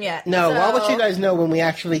interviewed him yet. No, so... I'll let you guys know when we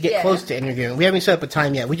actually get close to interviewing. We haven't set up a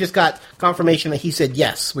time yet. We just got confirmation that he said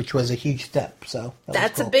yes, which was a huge step. So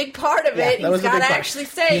that's cool. a big part of it. He's got to actually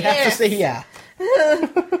say yes. You have to say yeah.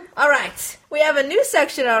 All right. We have a new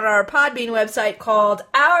section on our Podbean website called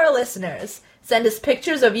Our Listeners. Send us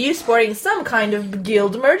pictures of you sporting some kind of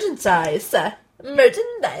guild merchandise.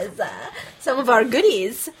 Some of our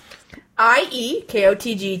goodies, i.e.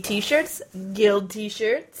 KOTG t-shirts, guild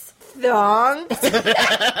t-shirts, thongs.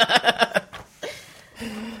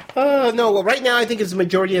 No, well, right now I think it's the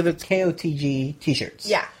majority of it's KOTG t-shirts.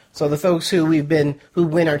 Yeah. So the folks who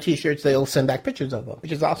win our t-shirts, they'll send back pictures of them,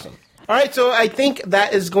 which is awesome. All right, so I think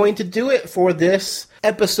that is going to do it for this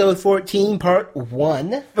episode 14, part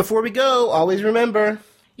 1. Before we go, always remember...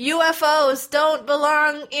 UFOs don't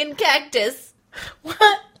belong in cactus.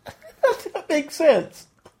 What? That makes sense.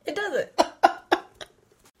 It doesn't.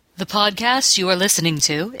 The podcast you are listening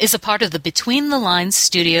to is a part of the Between the Lines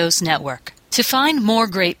Studios network. To find more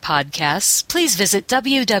great podcasts, please visit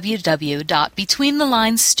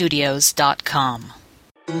www.betweenthelinesstudios.com.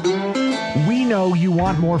 We know you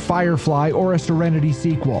want more Firefly or a Serenity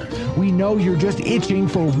sequel. We know you're just itching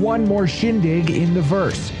for one more shindig in the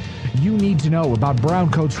verse. You need to know about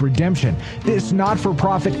Browncoat's Redemption. This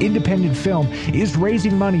not-for-profit independent film is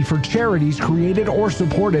raising money for charities created or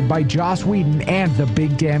supported by Joss Whedon and the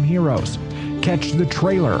Big Damn Heroes. Catch the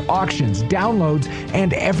trailer, auctions, downloads,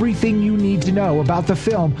 and everything you need to know about the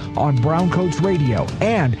film on Browncoats Radio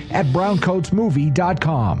and at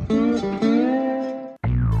browncoatsmovie.com.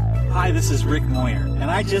 Hi, this is Rick Moyer, and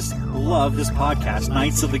I just love this podcast,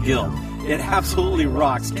 Knights of the Guild. It absolutely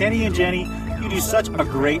rocks. Kenny and Jenny, you do such a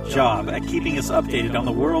great job at keeping us updated on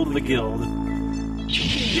the world of the Guild.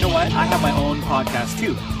 You know what? I have my own podcast,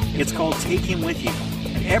 too. It's called Take Him With You.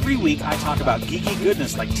 And every week I talk about geeky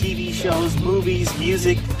goodness like TV shows, movies,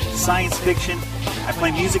 music, science fiction. I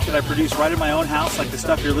play music that I produce right in my own house, like the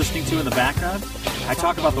stuff you're listening to in the background. I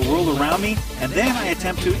talk about the world around me, and then I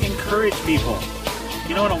attempt to encourage people.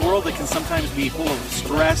 You know, in a world that can sometimes be full of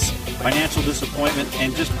stress, financial disappointment,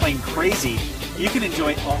 and just plain crazy, you can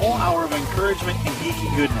enjoy a whole hour of encouragement and geeky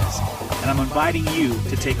goodness. And I'm inviting you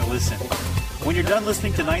to take a listen. When you're done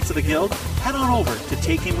listening to Knights of the Guild, head on over to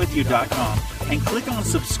TakeHimWithYou.com and click on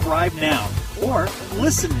subscribe now or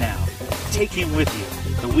listen now. Take Him With You,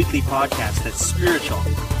 the weekly podcast that's spiritual,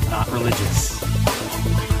 not religious.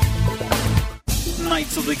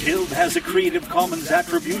 Knights of the Guild has a Creative Commons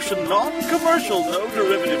Attribution, non-commercial, no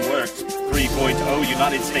derivative works, 3.0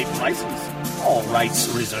 United States license. All rights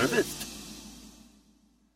reserved.